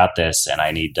figure out this, and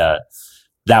I need to.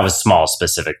 That was Small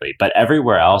specifically, but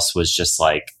everywhere else was just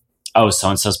like, oh,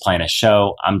 so-and-so's playing a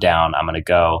show. I'm down. I'm going to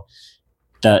go.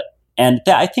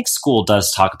 I think school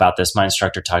does talk about this. My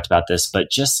instructor talked about this,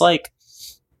 but just like,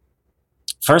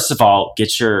 first of all,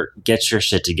 get your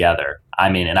shit together. I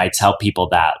mean, and I tell people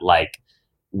that, like,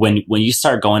 when you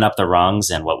start going up the rungs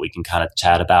and what we can kind of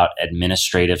chat about,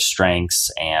 administrative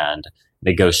strengths and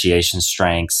negotiation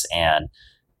strengths and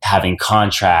having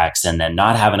contracts, and then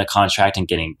not having a contract and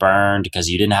getting burned because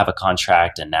you didn't have a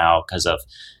contract, and now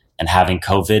and having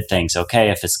COVID things, okay,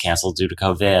 if it's canceled due to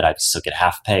COVID, I still get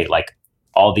half pay. Like,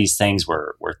 all these things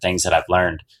were things that I've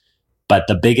learned. But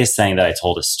the biggest thing that I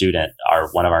told a student,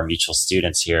 one of our mutual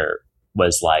students here,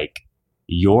 was like,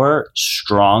 your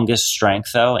strongest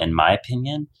strength, though, in my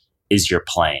opinion, is your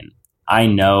playing. I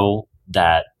know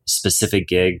that specific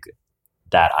gig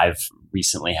that I've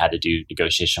recently had to do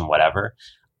negotiation, whatever,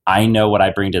 I know what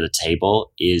I bring to the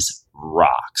table is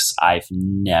rocks. I've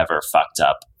never fucked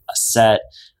up a set.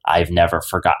 I've never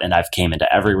forgotten. I've came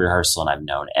into every rehearsal and I've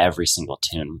known every single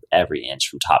tune, every inch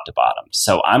from top to bottom.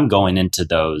 So I'm going into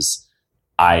those.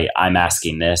 I'm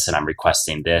asking this and I'm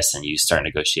requesting this, and you start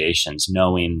negotiations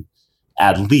knowing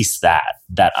at least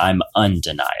that I'm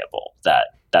undeniable, that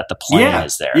the plan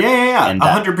is there. Yeah. And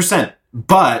 100%.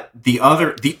 But the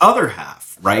other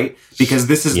half, right? Because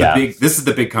this is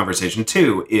the big conversation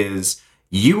too, is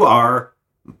you are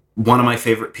one of my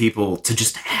favorite people to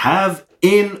just have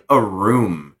in a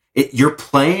room. Your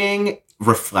playing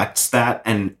reflects that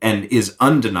and is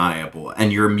undeniable,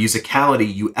 and your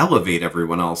musicality, you elevate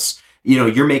everyone else. You know,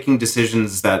 you're making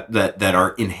decisions that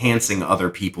are enhancing other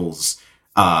people's,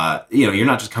 you're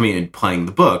not just coming in and playing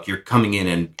the book, you're coming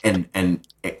in and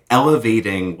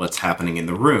elevating what's happening in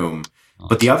the room.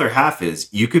 But the other half is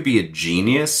you could be a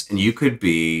genius and you could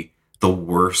be the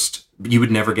worst. You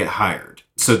would never get hired.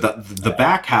 So the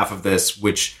back half of this,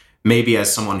 which maybe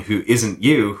as someone who isn't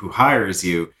you, who hires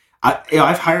you,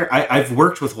 I've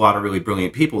worked with a lot of really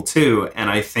brilliant people too,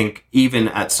 and I think even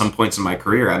at some points in my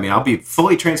career, I mean, I'll be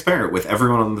fully transparent with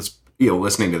everyone on this,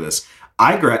 listening to this.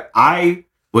 I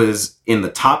was in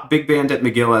the top big band at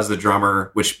McGill as the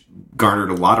drummer, which garnered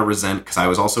a lot of resent because I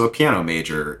was also a piano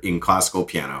major in classical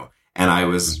piano, and I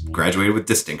was graduated with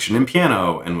distinction in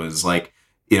piano and was like,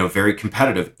 very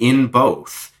competitive in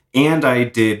both. And I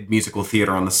did musical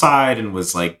theater on the side and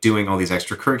was like doing all these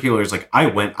extracurriculars. Like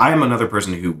I'm another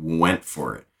person who went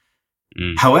for it.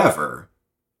 However,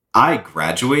 I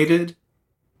graduated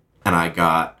and I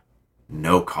got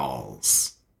no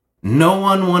calls. No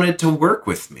one wanted to work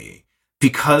with me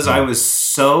because I was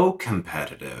so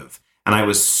competitive and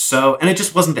and it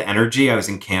just wasn't the energy. I was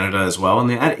in Canada as well.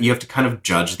 And you have to kind of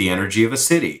judge the energy of a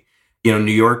city. New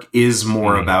York is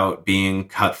more about being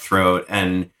cutthroat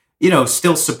and,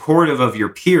 still supportive of your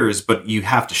peers, but you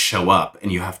have to show up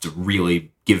and you have to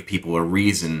really give people a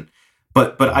reason.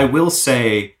 But I will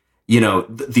say,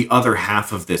 the other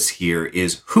half of this here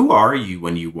is, who are you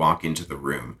when you walk into the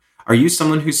room? Are you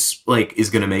someone who's like, is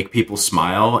going to make people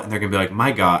smile and they're going to be like,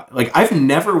 my God, like I've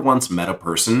never once met a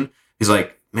person who's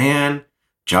like, man,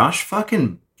 Josh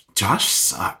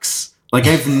sucks. Like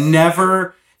I've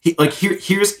never,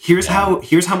 here's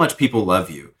how much people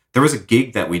love you. There was a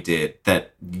gig that we did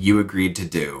that you agreed to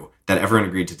do, that everyone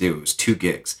agreed to do. It was 2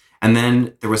 gigs. And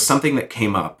then there was something that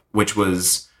came up, which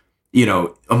was,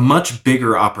 a much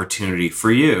bigger opportunity for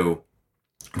you,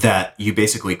 that you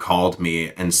basically called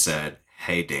me and said,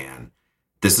 hey, Dan,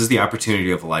 this is the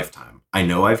opportunity of a lifetime. I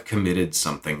know I've committed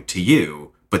something to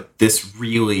you, but this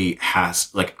really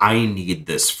I need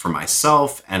this for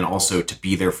myself and also to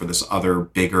be there for this other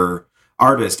bigger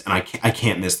artist. And I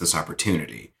can't miss this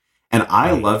opportunity. And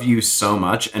I love you so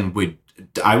much and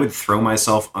I would throw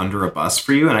myself under a bus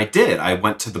for you. And I did. I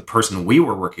went to the person we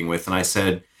were working with and I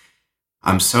said,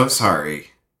 I'm so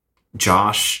sorry.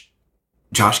 Josh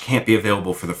can't be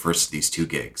available for the first of these 2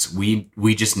 gigs. We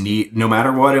just need, no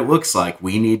matter what it looks like,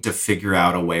 we need to figure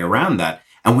out a way around that.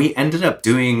 And we ended up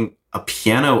doing a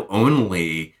piano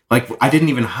only. Like I didn't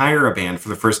even hire a band for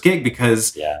the first gig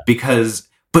because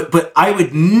I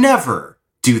would never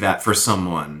do that for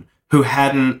someone who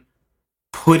hadn't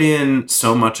put in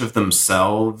so much of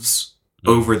themselves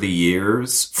over the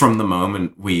years from the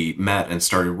moment we met and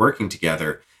started working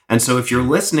together. And so if you're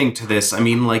listening to this, I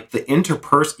mean, like the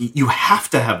you have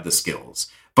to have the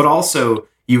skills, but also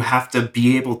you have to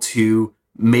be able to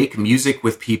make music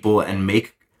with people and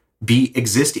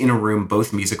exist in a room,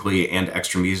 both musically and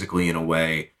extra musically, in a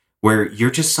way where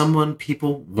you're just someone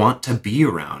people want to be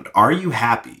around. Are you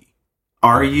happy?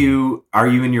 Are you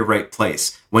in your right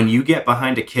place? When you get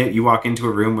behind a kit, you walk into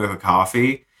a room with a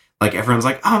coffee, like everyone's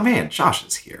like, oh man, Josh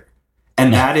is here.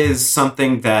 And that is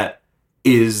something that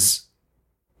is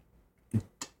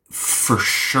for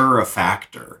sure a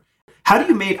factor. How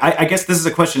do you I guess this is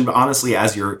a question, but honestly,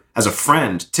 as a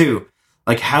friend too,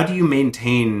 like how do you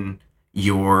maintain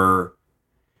your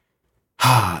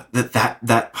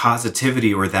that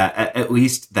positivity, or that at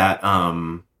least that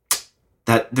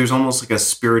that there's almost like a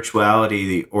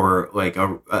spirituality or like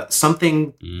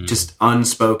something just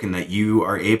unspoken that you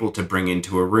are able to bring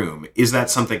into a room? Is that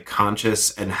something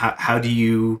conscious, and how do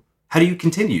you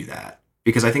continue that?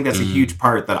 Because I think that's a huge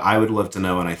part that I would love to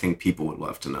know, and I think people would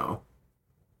love to know.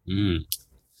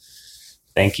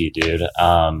 Thank you, dude.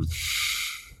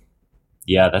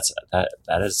 Yeah, that's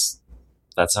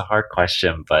a hard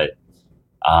question, but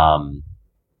I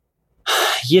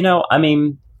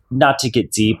mean, not to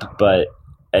get deep, but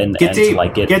get deep.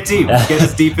 Get deep. Get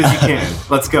as deep as you can.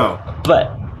 Let's go.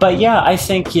 But yeah, I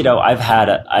think I've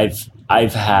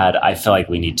I feel like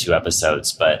we need 2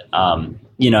 episodes, but,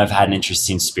 I've had an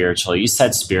interesting spiritual, you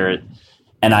said spirit,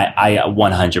 and I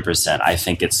 100%, I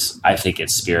think it's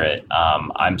spirit.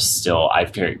 I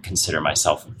consider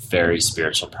myself a very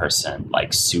spiritual person,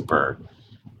 like super,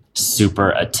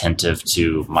 super attentive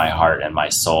to my heart and my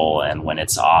soul. And when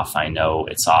it's off, I know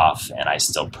it's off, and I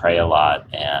still pray a lot,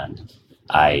 and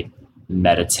I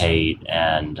meditate.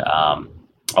 And,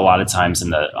 a lot of times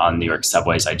on New York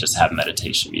subways, I just have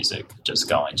meditation music just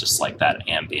going, just like that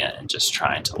ambient, and just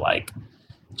trying to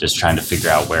figure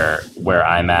out where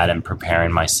I'm at and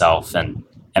preparing myself. And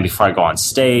before I go on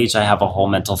stage, I have a whole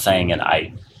mental thing. And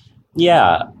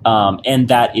and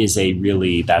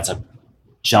that's a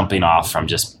jumping off from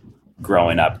just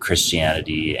growing up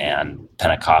Christianity and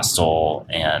Pentecostal,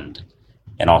 and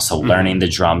also learning the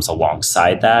drums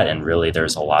alongside that. And really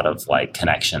there's a lot of like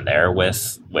connection there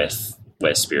with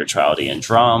spirituality and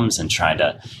drums, and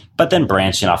but then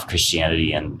branching off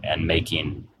Christianity and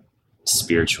making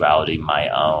spirituality my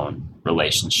own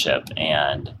relationship.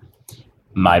 And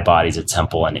my body's a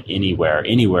temple, and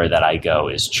anywhere that I go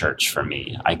is church for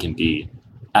me. I can be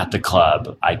at the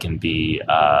club, I can be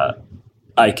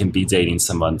dating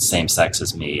someone same sex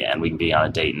as me, and we can be on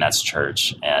a date, and that's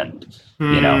church. And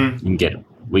we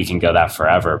can go that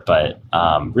forever, but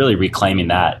really reclaiming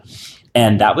that.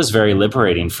 And that was very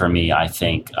liberating for me. I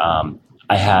think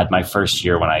I had my first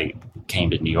year when I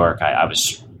came to New York, I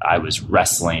was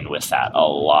wrestling with that a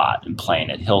lot, and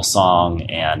playing at Hillsong,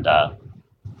 and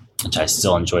which I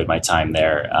still enjoyed my time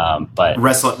there. But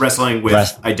wrestling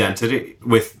with identity,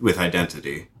 with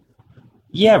identity.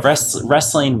 Yeah,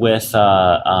 wrestling with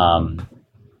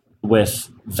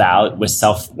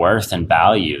self-worth and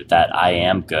value, that I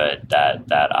am good, that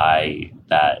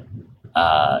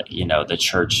the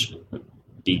church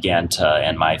began to,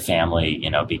 and my family,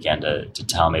 began to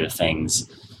tell me the things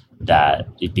that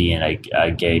being a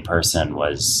gay person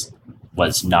was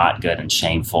not good and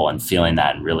shameful, and feeling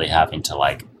that, and really having to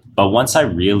but once I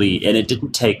really, and it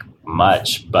didn't take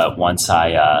much, but once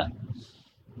I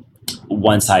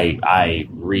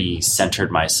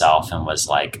re-centered myself and was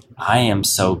like, I am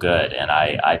so good, and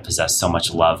I possess so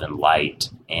much love and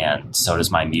light, and so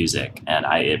does my music. And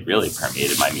it really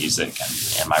permeated my music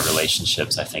and my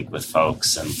relationships, I think, with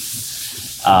folks. And,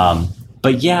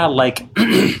 but yeah,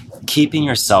 keeping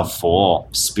yourself full,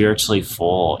 spiritually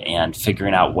full, and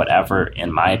figuring out whatever,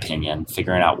 in my opinion,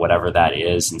 whatever that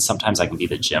is. And sometimes I can be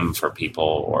the gym for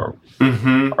people, or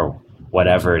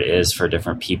whatever it is for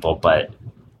different people. But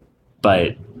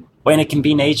when it can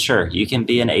be nature, you can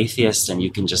be an atheist and you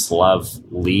can just love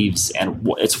leaves, and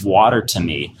it's water to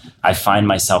me. I find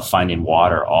myself finding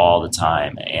water all the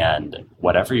time, and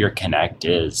whatever your connect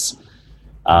is,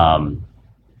 and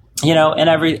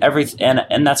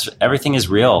and that's, everything is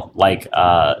real. I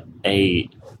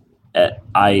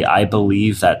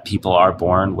believe that people are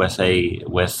born with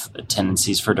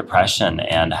tendencies for depression,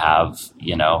 and have,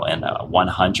 and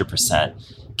 100%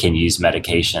 can use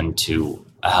medication to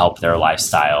help their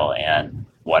lifestyle and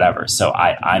whatever. So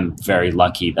I'm very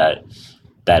lucky that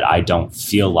I don't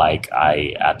feel like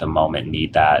I at the moment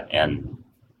need that. And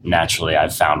naturally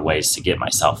I've found ways to get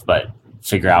myself, but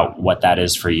figure out what that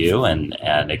is for you, and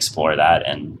explore that,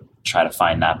 and try to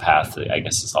find that path, I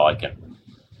guess, is all I can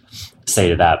say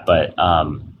to that. But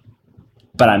I'm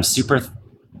super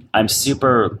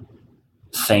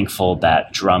thankful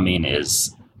that drumming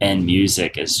and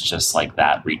music is just like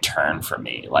that return for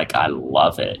me. I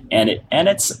love it. And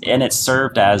it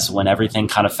served as, when everything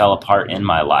kind of fell apart in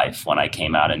my life, when I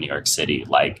came out of New York City,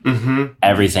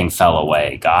 everything fell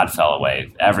away, God fell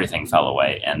away, everything fell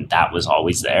away. And that was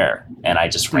always there. And I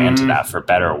just ran to that, for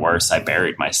better or worse. I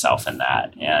buried myself in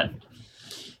that. And,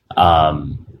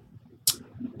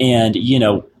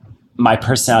 my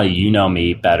personality,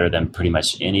 me better than pretty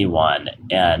much anyone.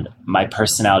 And my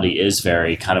personality is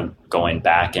very kind of going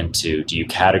back into, do you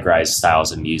categorize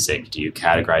styles of music? Do you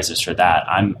categorize this or that?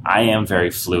 I am very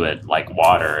fluid, like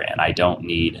water. And I don't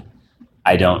need,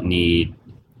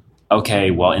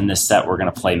 okay, well, in this set, we're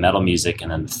going to play metal music,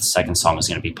 and then the second song is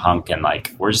going to be punk. And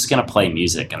we're just going to play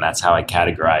music. And that's how I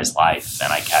categorize life,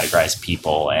 and I categorize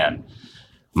people and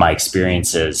my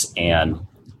experiences. And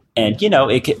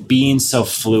being so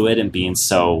fluid and being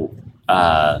so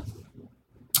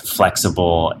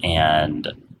flexible, and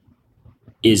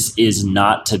is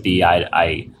not to be,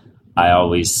 I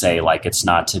always say, it's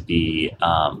not to be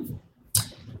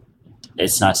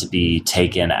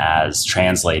taken as,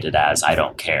 translated as, I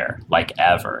don't care,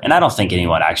 ever. And I don't think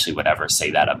anyone actually would ever say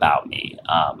that about me.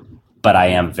 But I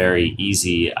am very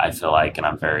easy, I feel like, and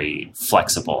I'm very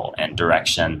flexible in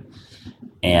direction.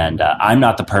 And I'm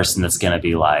not the person that's going to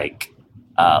be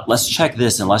let's check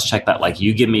this and let's check that. Like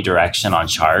you give me direction on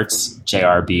charts,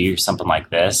 JRB or something like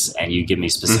this, and you give me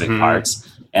specific parts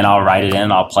and I'll write it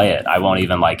in, I'll play it. I won't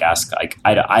even like ask, like,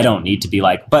 I don't need to be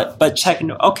like, but check.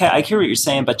 Okay. I hear what you're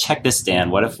saying, but check this, Dan.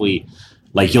 What if we,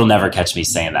 like, you'll never catch me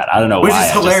saying that. I don't know which why.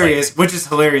 Is hilarious, which is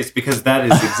hilarious because that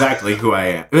is exactly who I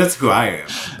am. That's who I am.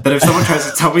 That if someone tries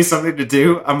to tell me something to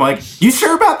do, I'm like, you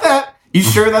sure about that? You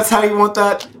sure that's how you want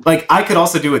that? Like, I could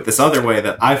also do it this other way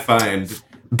that I find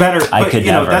better. But, I could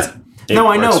never.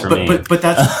 I know, but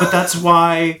that's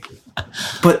why.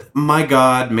 But my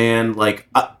God, man, like,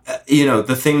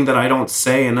 the thing that I don't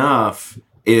say enough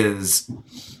is,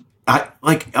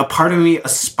 a part of me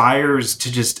aspires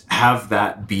to just have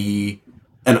that be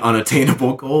an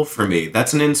unattainable goal for me.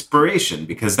 That's an inspiration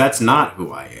because that's not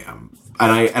who I am,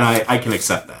 and I can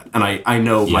accept that, and I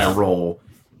know my role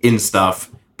in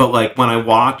stuff. But like when I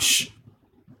watch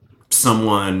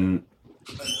someone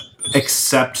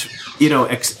accept,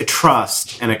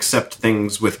 trust and accept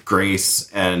things with grace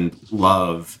and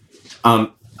love,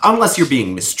 unless you're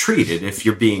being mistreated. If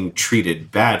you're being treated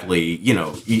badly,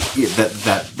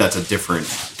 that's a different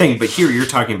thing. But here you're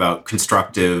talking about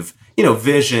constructive,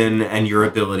 vision and your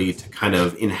ability to kind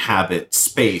of inhabit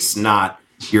space, not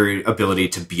your ability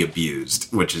to be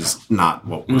abused, which is not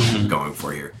what we're going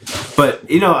for here. But,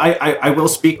 I will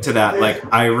speak to that.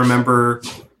 Like, I remember,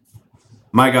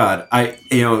 my God,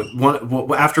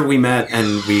 after we met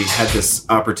and we had this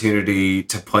opportunity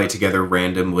to play together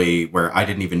randomly where I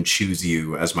didn't even choose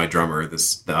you as my drummer,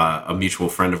 a mutual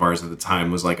friend of ours at the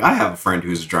time was like, I have a friend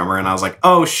who's a drummer. And I was like,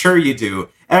 oh, sure you do.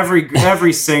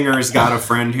 Every singer's got a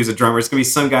friend who's a drummer. It's going to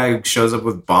be some guy who shows up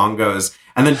with bongos.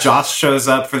 And then Josh shows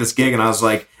up for this gig and I was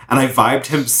like, and I vibed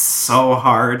him so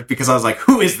hard because I was like,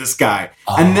 who is this guy?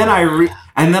 Oh. And then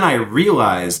I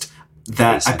realized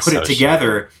that I put it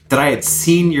together that I had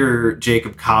seen your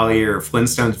Jacob Collier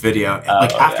Flintstones video.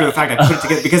 After the fact, I put it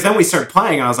together because then we started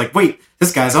playing and I was like, wait,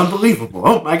 this guy's unbelievable.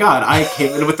 Oh my God, I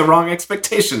came in with the wrong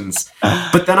expectations.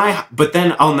 But then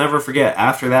I'll never forget,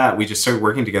 after that, we just started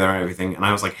working together on everything. And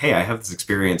I was like, hey, I have this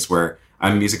experience where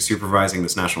I'm music supervising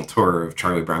this national tour of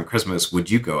Charlie Brown Christmas.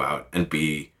 Would you go out and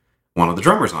be one of the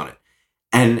drummers on it?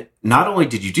 And not only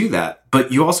did you do that,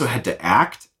 but you also had to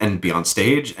act and be on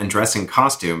stage and dress in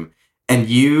costume. And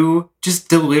you just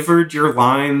delivered your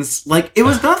lines like it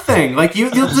was nothing. Like you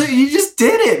just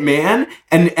did it, man.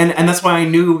 And that's why I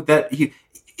knew that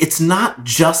it's not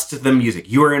just the music.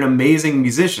 You are an amazing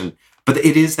musician, but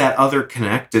it is that other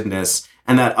connectedness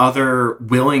and that other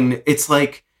willing. It's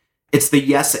the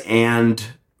yes and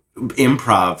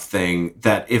improv thing,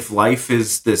 that if life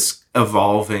is this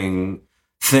evolving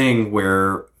thing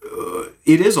where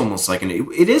it is almost like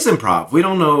it is improv. We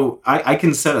don't know. I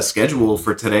can set a schedule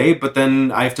for today, but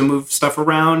then I have to move stuff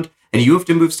around and you have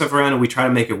to move stuff around and we try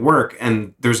to make it work.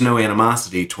 And there's no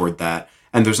animosity toward that.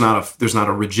 And there's not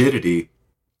a rigidity.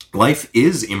 Life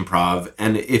is improv.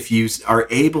 And if you are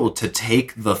able to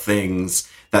take the things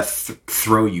that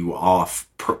throw you off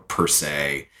per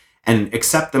se and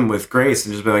accept them with grace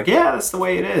and just be like, yeah, that's the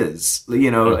way it is.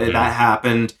 That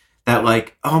happened. That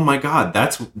like, oh my God,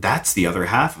 that's the other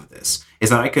half of this,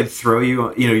 is that I could throw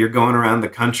you, you're going around the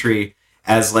country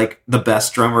as like the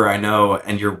best drummer I know,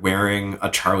 and you're wearing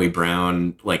a Charlie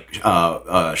Brown, like,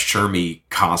 Shermie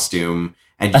costume,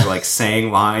 and you're like saying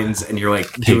lines and you're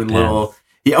like doing little,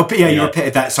 you were,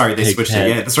 they switched it.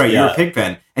 Yeah, that's right. You were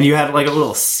Pigpen and you had like a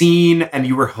little scene and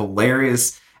you were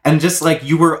hilarious. And just like,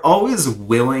 you were always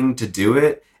willing to do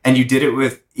it. And you did it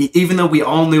with, even though we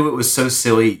all knew it was so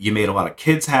silly, you made a lot of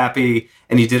kids happy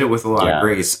and you did it with a lot of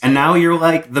grace. And now you're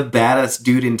like the baddest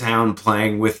dude in town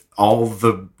playing with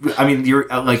you're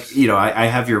like, I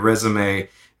have your resume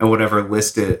and whatever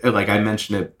listed, like I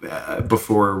mentioned it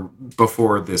before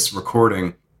this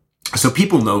recording. So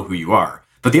people know who you are.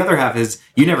 But the other half is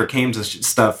you never came to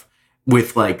stuff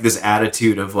with like this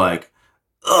attitude of like,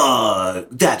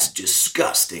 that's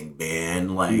disgusting,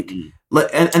 man. Like,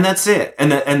 and that's it.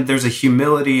 And there's a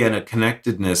humility and a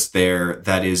connectedness there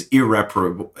that is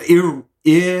irreparable,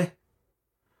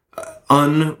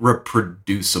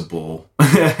 unreproducible,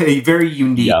 very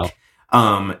unique. Yeah.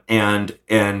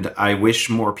 And I wish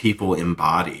more people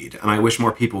embodied, and I wish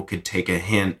more people could take a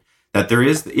hint that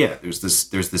there's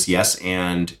this yes,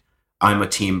 and I'm a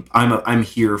team. I'm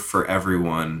here for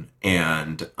everyone,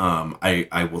 and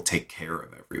I will take care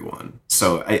of everyone.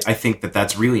 So I think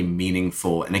that's really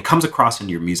meaningful, and it comes across in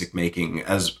your music making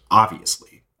as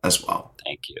obviously as well.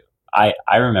 Thank you. I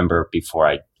remember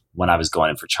when I was going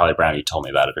in for Charlie Brown, you told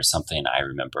me about it or something. I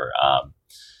remember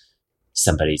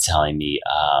somebody telling me,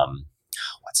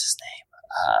 what's his name?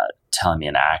 Telling me,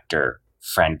 an actor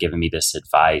friend giving me this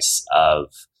advice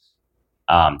of,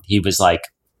 he was like,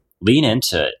 lean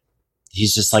into it.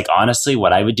 He's just like, honestly,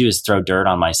 what I would do is throw dirt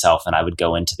on myself and I would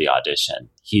go into the audition.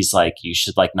 He's like, you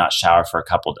should like not shower for a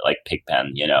couple, like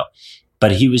Pigpen, you know,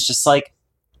 but he was just like,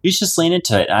 you should just lean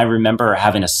into it. And I remember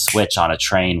having a switch on a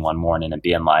train one morning and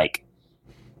being like,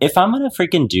 if I'm going to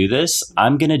freaking do this,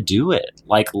 I'm going to do it.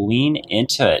 Like, lean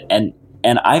into it. And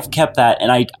I've kept that.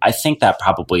 And I think that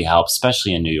probably helps,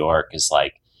 especially in New York, is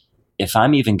like, if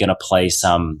I'm even going to play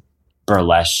some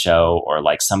burlesque show or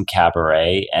like some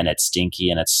cabaret and it's stinky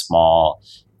and it's small,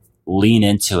 lean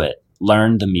into it,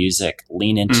 learn the music,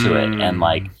 lean into it. And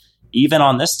like, even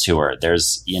on this tour,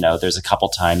 there's a couple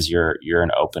times you're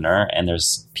an opener and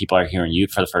there's people are hearing you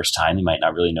for the first time. They might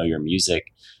not really know your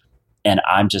music. And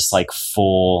I'm just like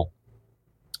full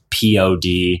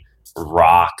POD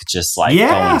rock, just like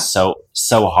going so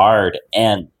hard.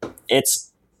 And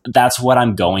that's what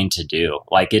I'm going to do.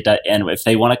 Like it, and if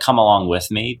they want to come along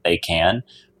with me, they can,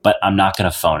 but I'm not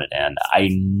going to phone it in.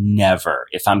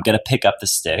 If I'm going to pick up the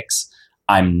sticks,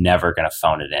 I'm never going to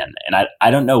phone it in. And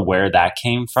I don't know where that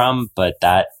came from, but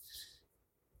that,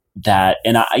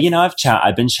 and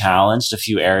I've been challenged a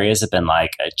few areas. I've been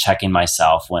like checking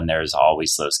myself when there's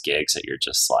always those gigs that you're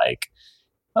just like,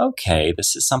 okay,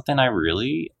 this is something I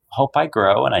really hope I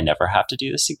grow and I never have to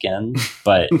do this again.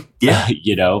 But,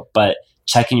 but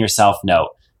checking yourself, no,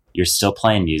 you're still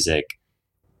playing music.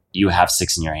 You have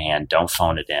six in your hand. Don't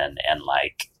phone it in. And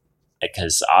like,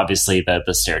 because obviously the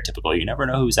stereotypical, you never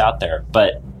know who's out there,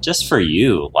 but just for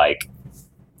you, like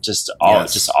just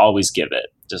always give it.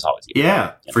 Just always give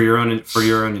it. For your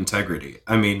own integrity.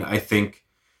 I mean, I think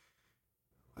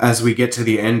as we get to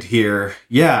the end here,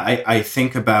 I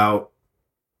think about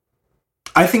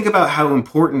how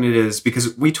important it is,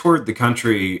 because we toured the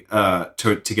country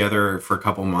together for a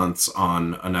couple months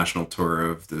on a national tour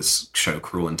of this show,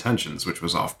 Cruel Intentions, which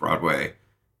was off Broadway.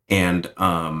 And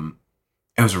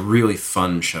it was a really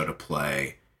fun show to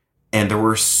play. And there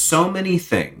were so many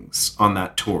things on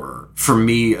that tour, for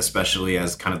me, especially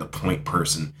as kind of the point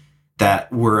person,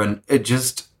 that were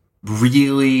just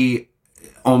really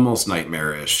almost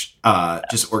nightmarish,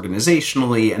 just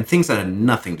organizationally, and things that had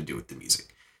nothing to do with the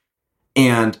music.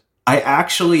 And I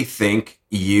actually think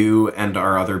you and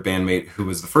our other bandmate, who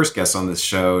was the first guest on this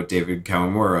show, David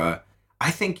Kawamura,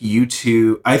 I think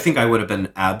I would have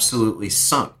been absolutely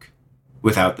sunk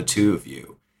without the two of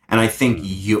you. And I think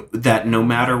that no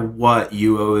matter what,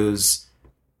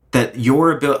 that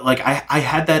your ability, like I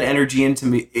had that energy into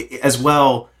me as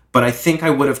well, but I think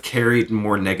I would have carried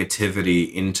more negativity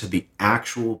into the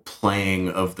actual playing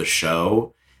of the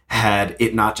show had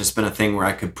it not just been a thing where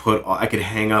I could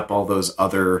hang up all those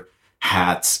other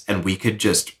hats and we could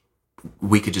just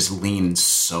lean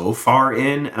so far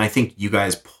in. And I think you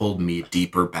guys pulled me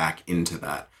deeper back into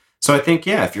that. So I think,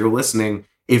 if you're listening,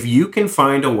 if you can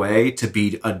find a way to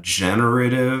be a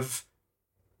generative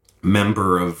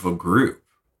member of a group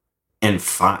and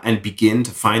begin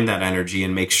to find that energy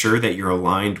and make sure that you're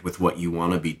aligned with what you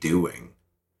want to be doing,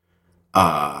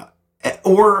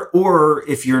 or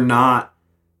if you're not,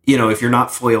 if you're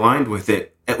not fully aligned with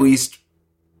it, at least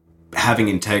having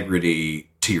integrity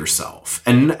to yourself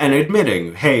and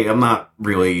admitting, hey, I'm not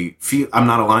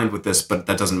aligned with this, but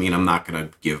that doesn't mean I'm not going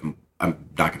to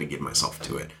give myself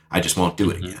to it. I just won't do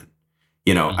it again.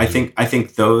 I think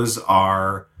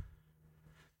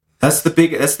that's the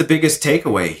biggest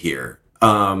takeaway here.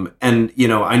 And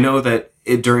I know that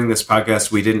during this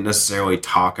podcast, we didn't necessarily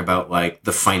talk about like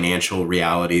the financial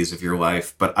realities of your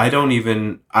life, but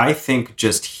I think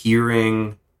just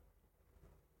hearing,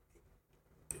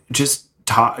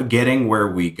 getting where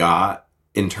we got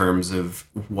in terms of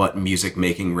what music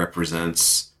making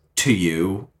represents to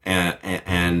you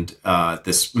and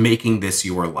this making this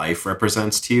your life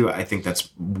represents to you, I think that's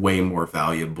way more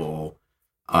valuable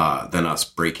than us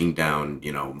breaking down,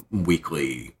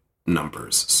 weekly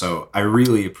numbers. So I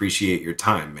really appreciate your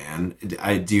time, man.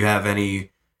 Do you have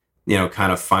any,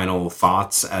 kind of final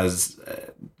thoughts as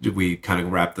we kind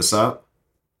of wrap this up?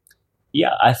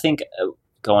 Yeah, I think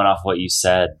going off what you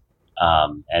said,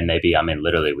 and maybe,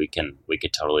 literally we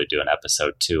could totally do an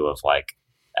episode 2 of like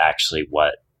actually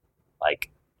what,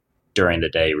 like during the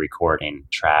day recording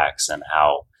tracks and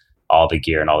how all the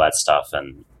gear and all that stuff.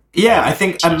 And I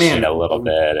think, a little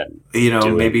bit, and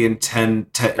maybe in 10,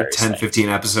 15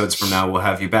 episodes from now, we'll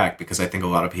have you back, because I think a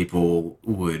lot of people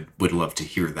would love to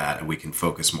hear that, and we can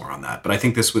focus more on that. But I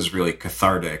think this was really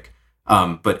cathartic.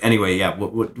 But anyway,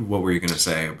 what were you going to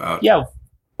say about? Yeah.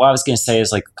 What I was going to say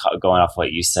is, like, going off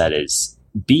what you said, is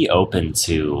be open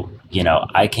to,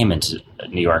 I came into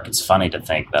New York. It's funny to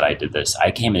think that I did this.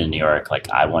 I came into New York like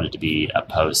I wanted to be a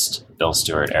post Bill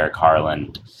Stewart, Eric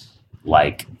Harland,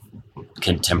 like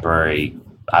contemporary.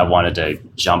 I wanted to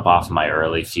jump off my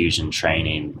early fusion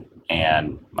training,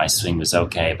 and my swing was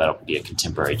okay, but I'll be a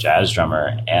contemporary jazz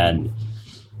drummer. And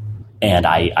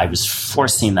I was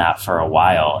forcing that for a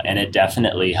while, and it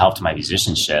definitely helped my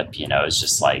musicianship. You know, it's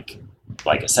just like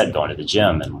I said, going to the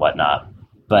gym and whatnot.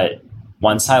 But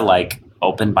once I like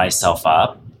opened myself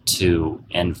up to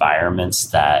environments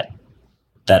that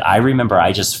I remember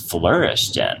I just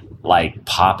flourished in, like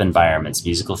pop environments,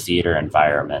 musical theater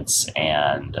environments,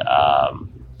 and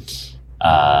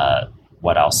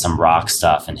what else? Some rock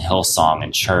stuff and Hillsong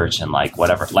and church and like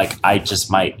whatever. Like I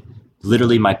just my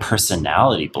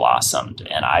personality blossomed,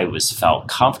 and I felt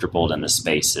comfortable in the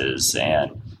spaces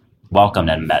and welcomed,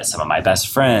 and met some of my best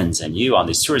friends and you on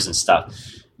these tours and stuff.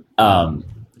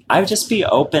 I would just be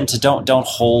open to don't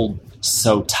hold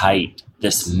so tight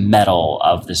this medal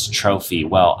of this trophy.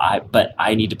 Well, but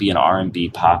I need to be an R&B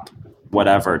pop,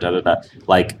 whatever,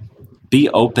 like be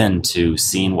open to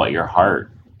seeing what your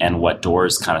heart and what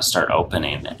doors kind of start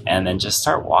opening, and then just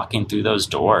start walking through those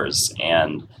doors,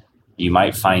 and you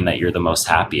might find that you're the most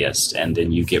happiest. And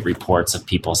then you get reports of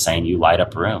people saying you light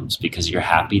up rooms because you're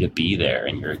happy to be there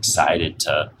and you're excited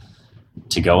to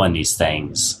go in these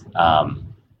things.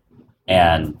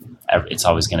 And it's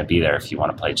always going to be there if you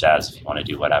want to play jazz, if you want to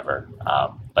do whatever.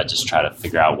 But just try to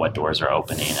figure out what doors are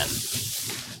opening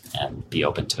and be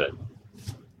open to it.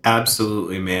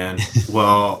 Absolutely, man.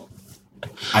 Well,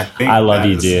 I love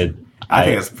you, dude. I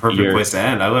think that's the perfect place to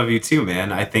end. I love you too,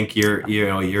 man. I think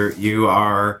you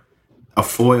are a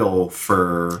foil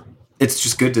for. It's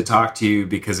just good to talk to you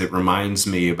because it reminds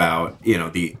me about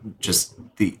the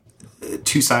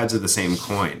two sides of the same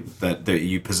coin, that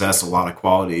you possess a lot of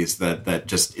qualities that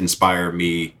just inspire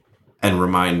me and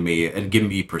remind me and give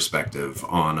me perspective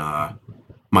on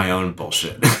my own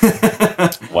bullshit.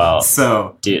 Well,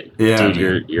 so dude,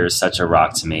 you're such a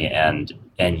rock to me, and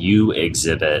you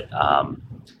exhibit.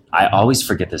 I always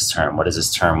forget this term. What is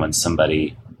this term when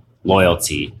somebody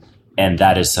loyalty? And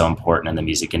that is so important in the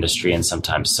music industry, and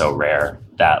sometimes so rare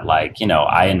that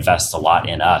I invest a lot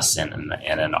in us and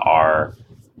in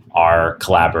our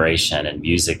collaboration and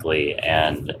musically.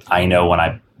 And I know when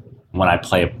I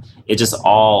play, it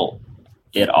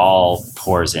all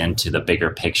pours into the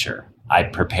bigger picture. I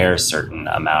prepare a certain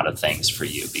amount of things for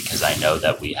you because I know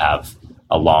that we have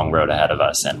a long road ahead of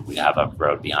us and we have a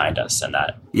road behind us, and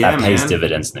that pays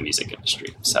dividends in the music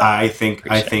industry. So I think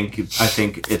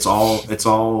it's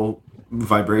all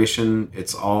vibration.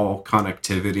 It's all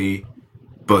connectivity,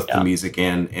 both the music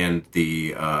and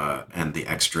the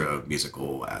extra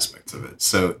musical aspects of it.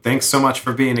 So thanks so much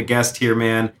for being a guest here,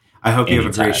 man. I hope you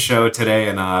have a great show today,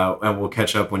 and we'll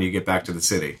catch up when you get back to the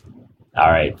city.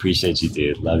 All right. Appreciate you,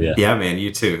 dude. Love you. Yeah, man.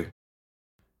 You too.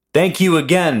 Thank you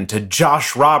again to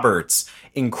Josh Roberts,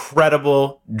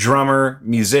 incredible drummer,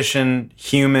 musician,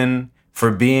 human, for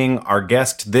being our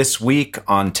guest this week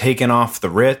on Taking Off the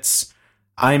Ritz.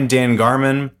 I'm Dan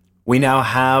Garman. We now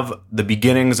have the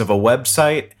beginnings of a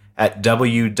website at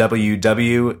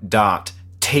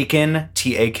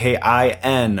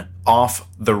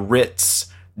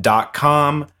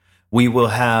www.taken.offtheritz.com. We will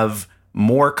have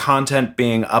more content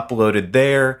being uploaded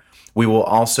there. We will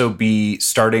also be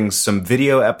starting some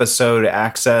video episode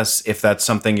access if that's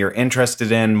something you're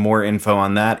interested in. More info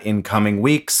on that in coming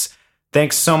weeks.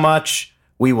 Thanks so much.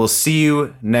 We will see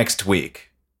you next week.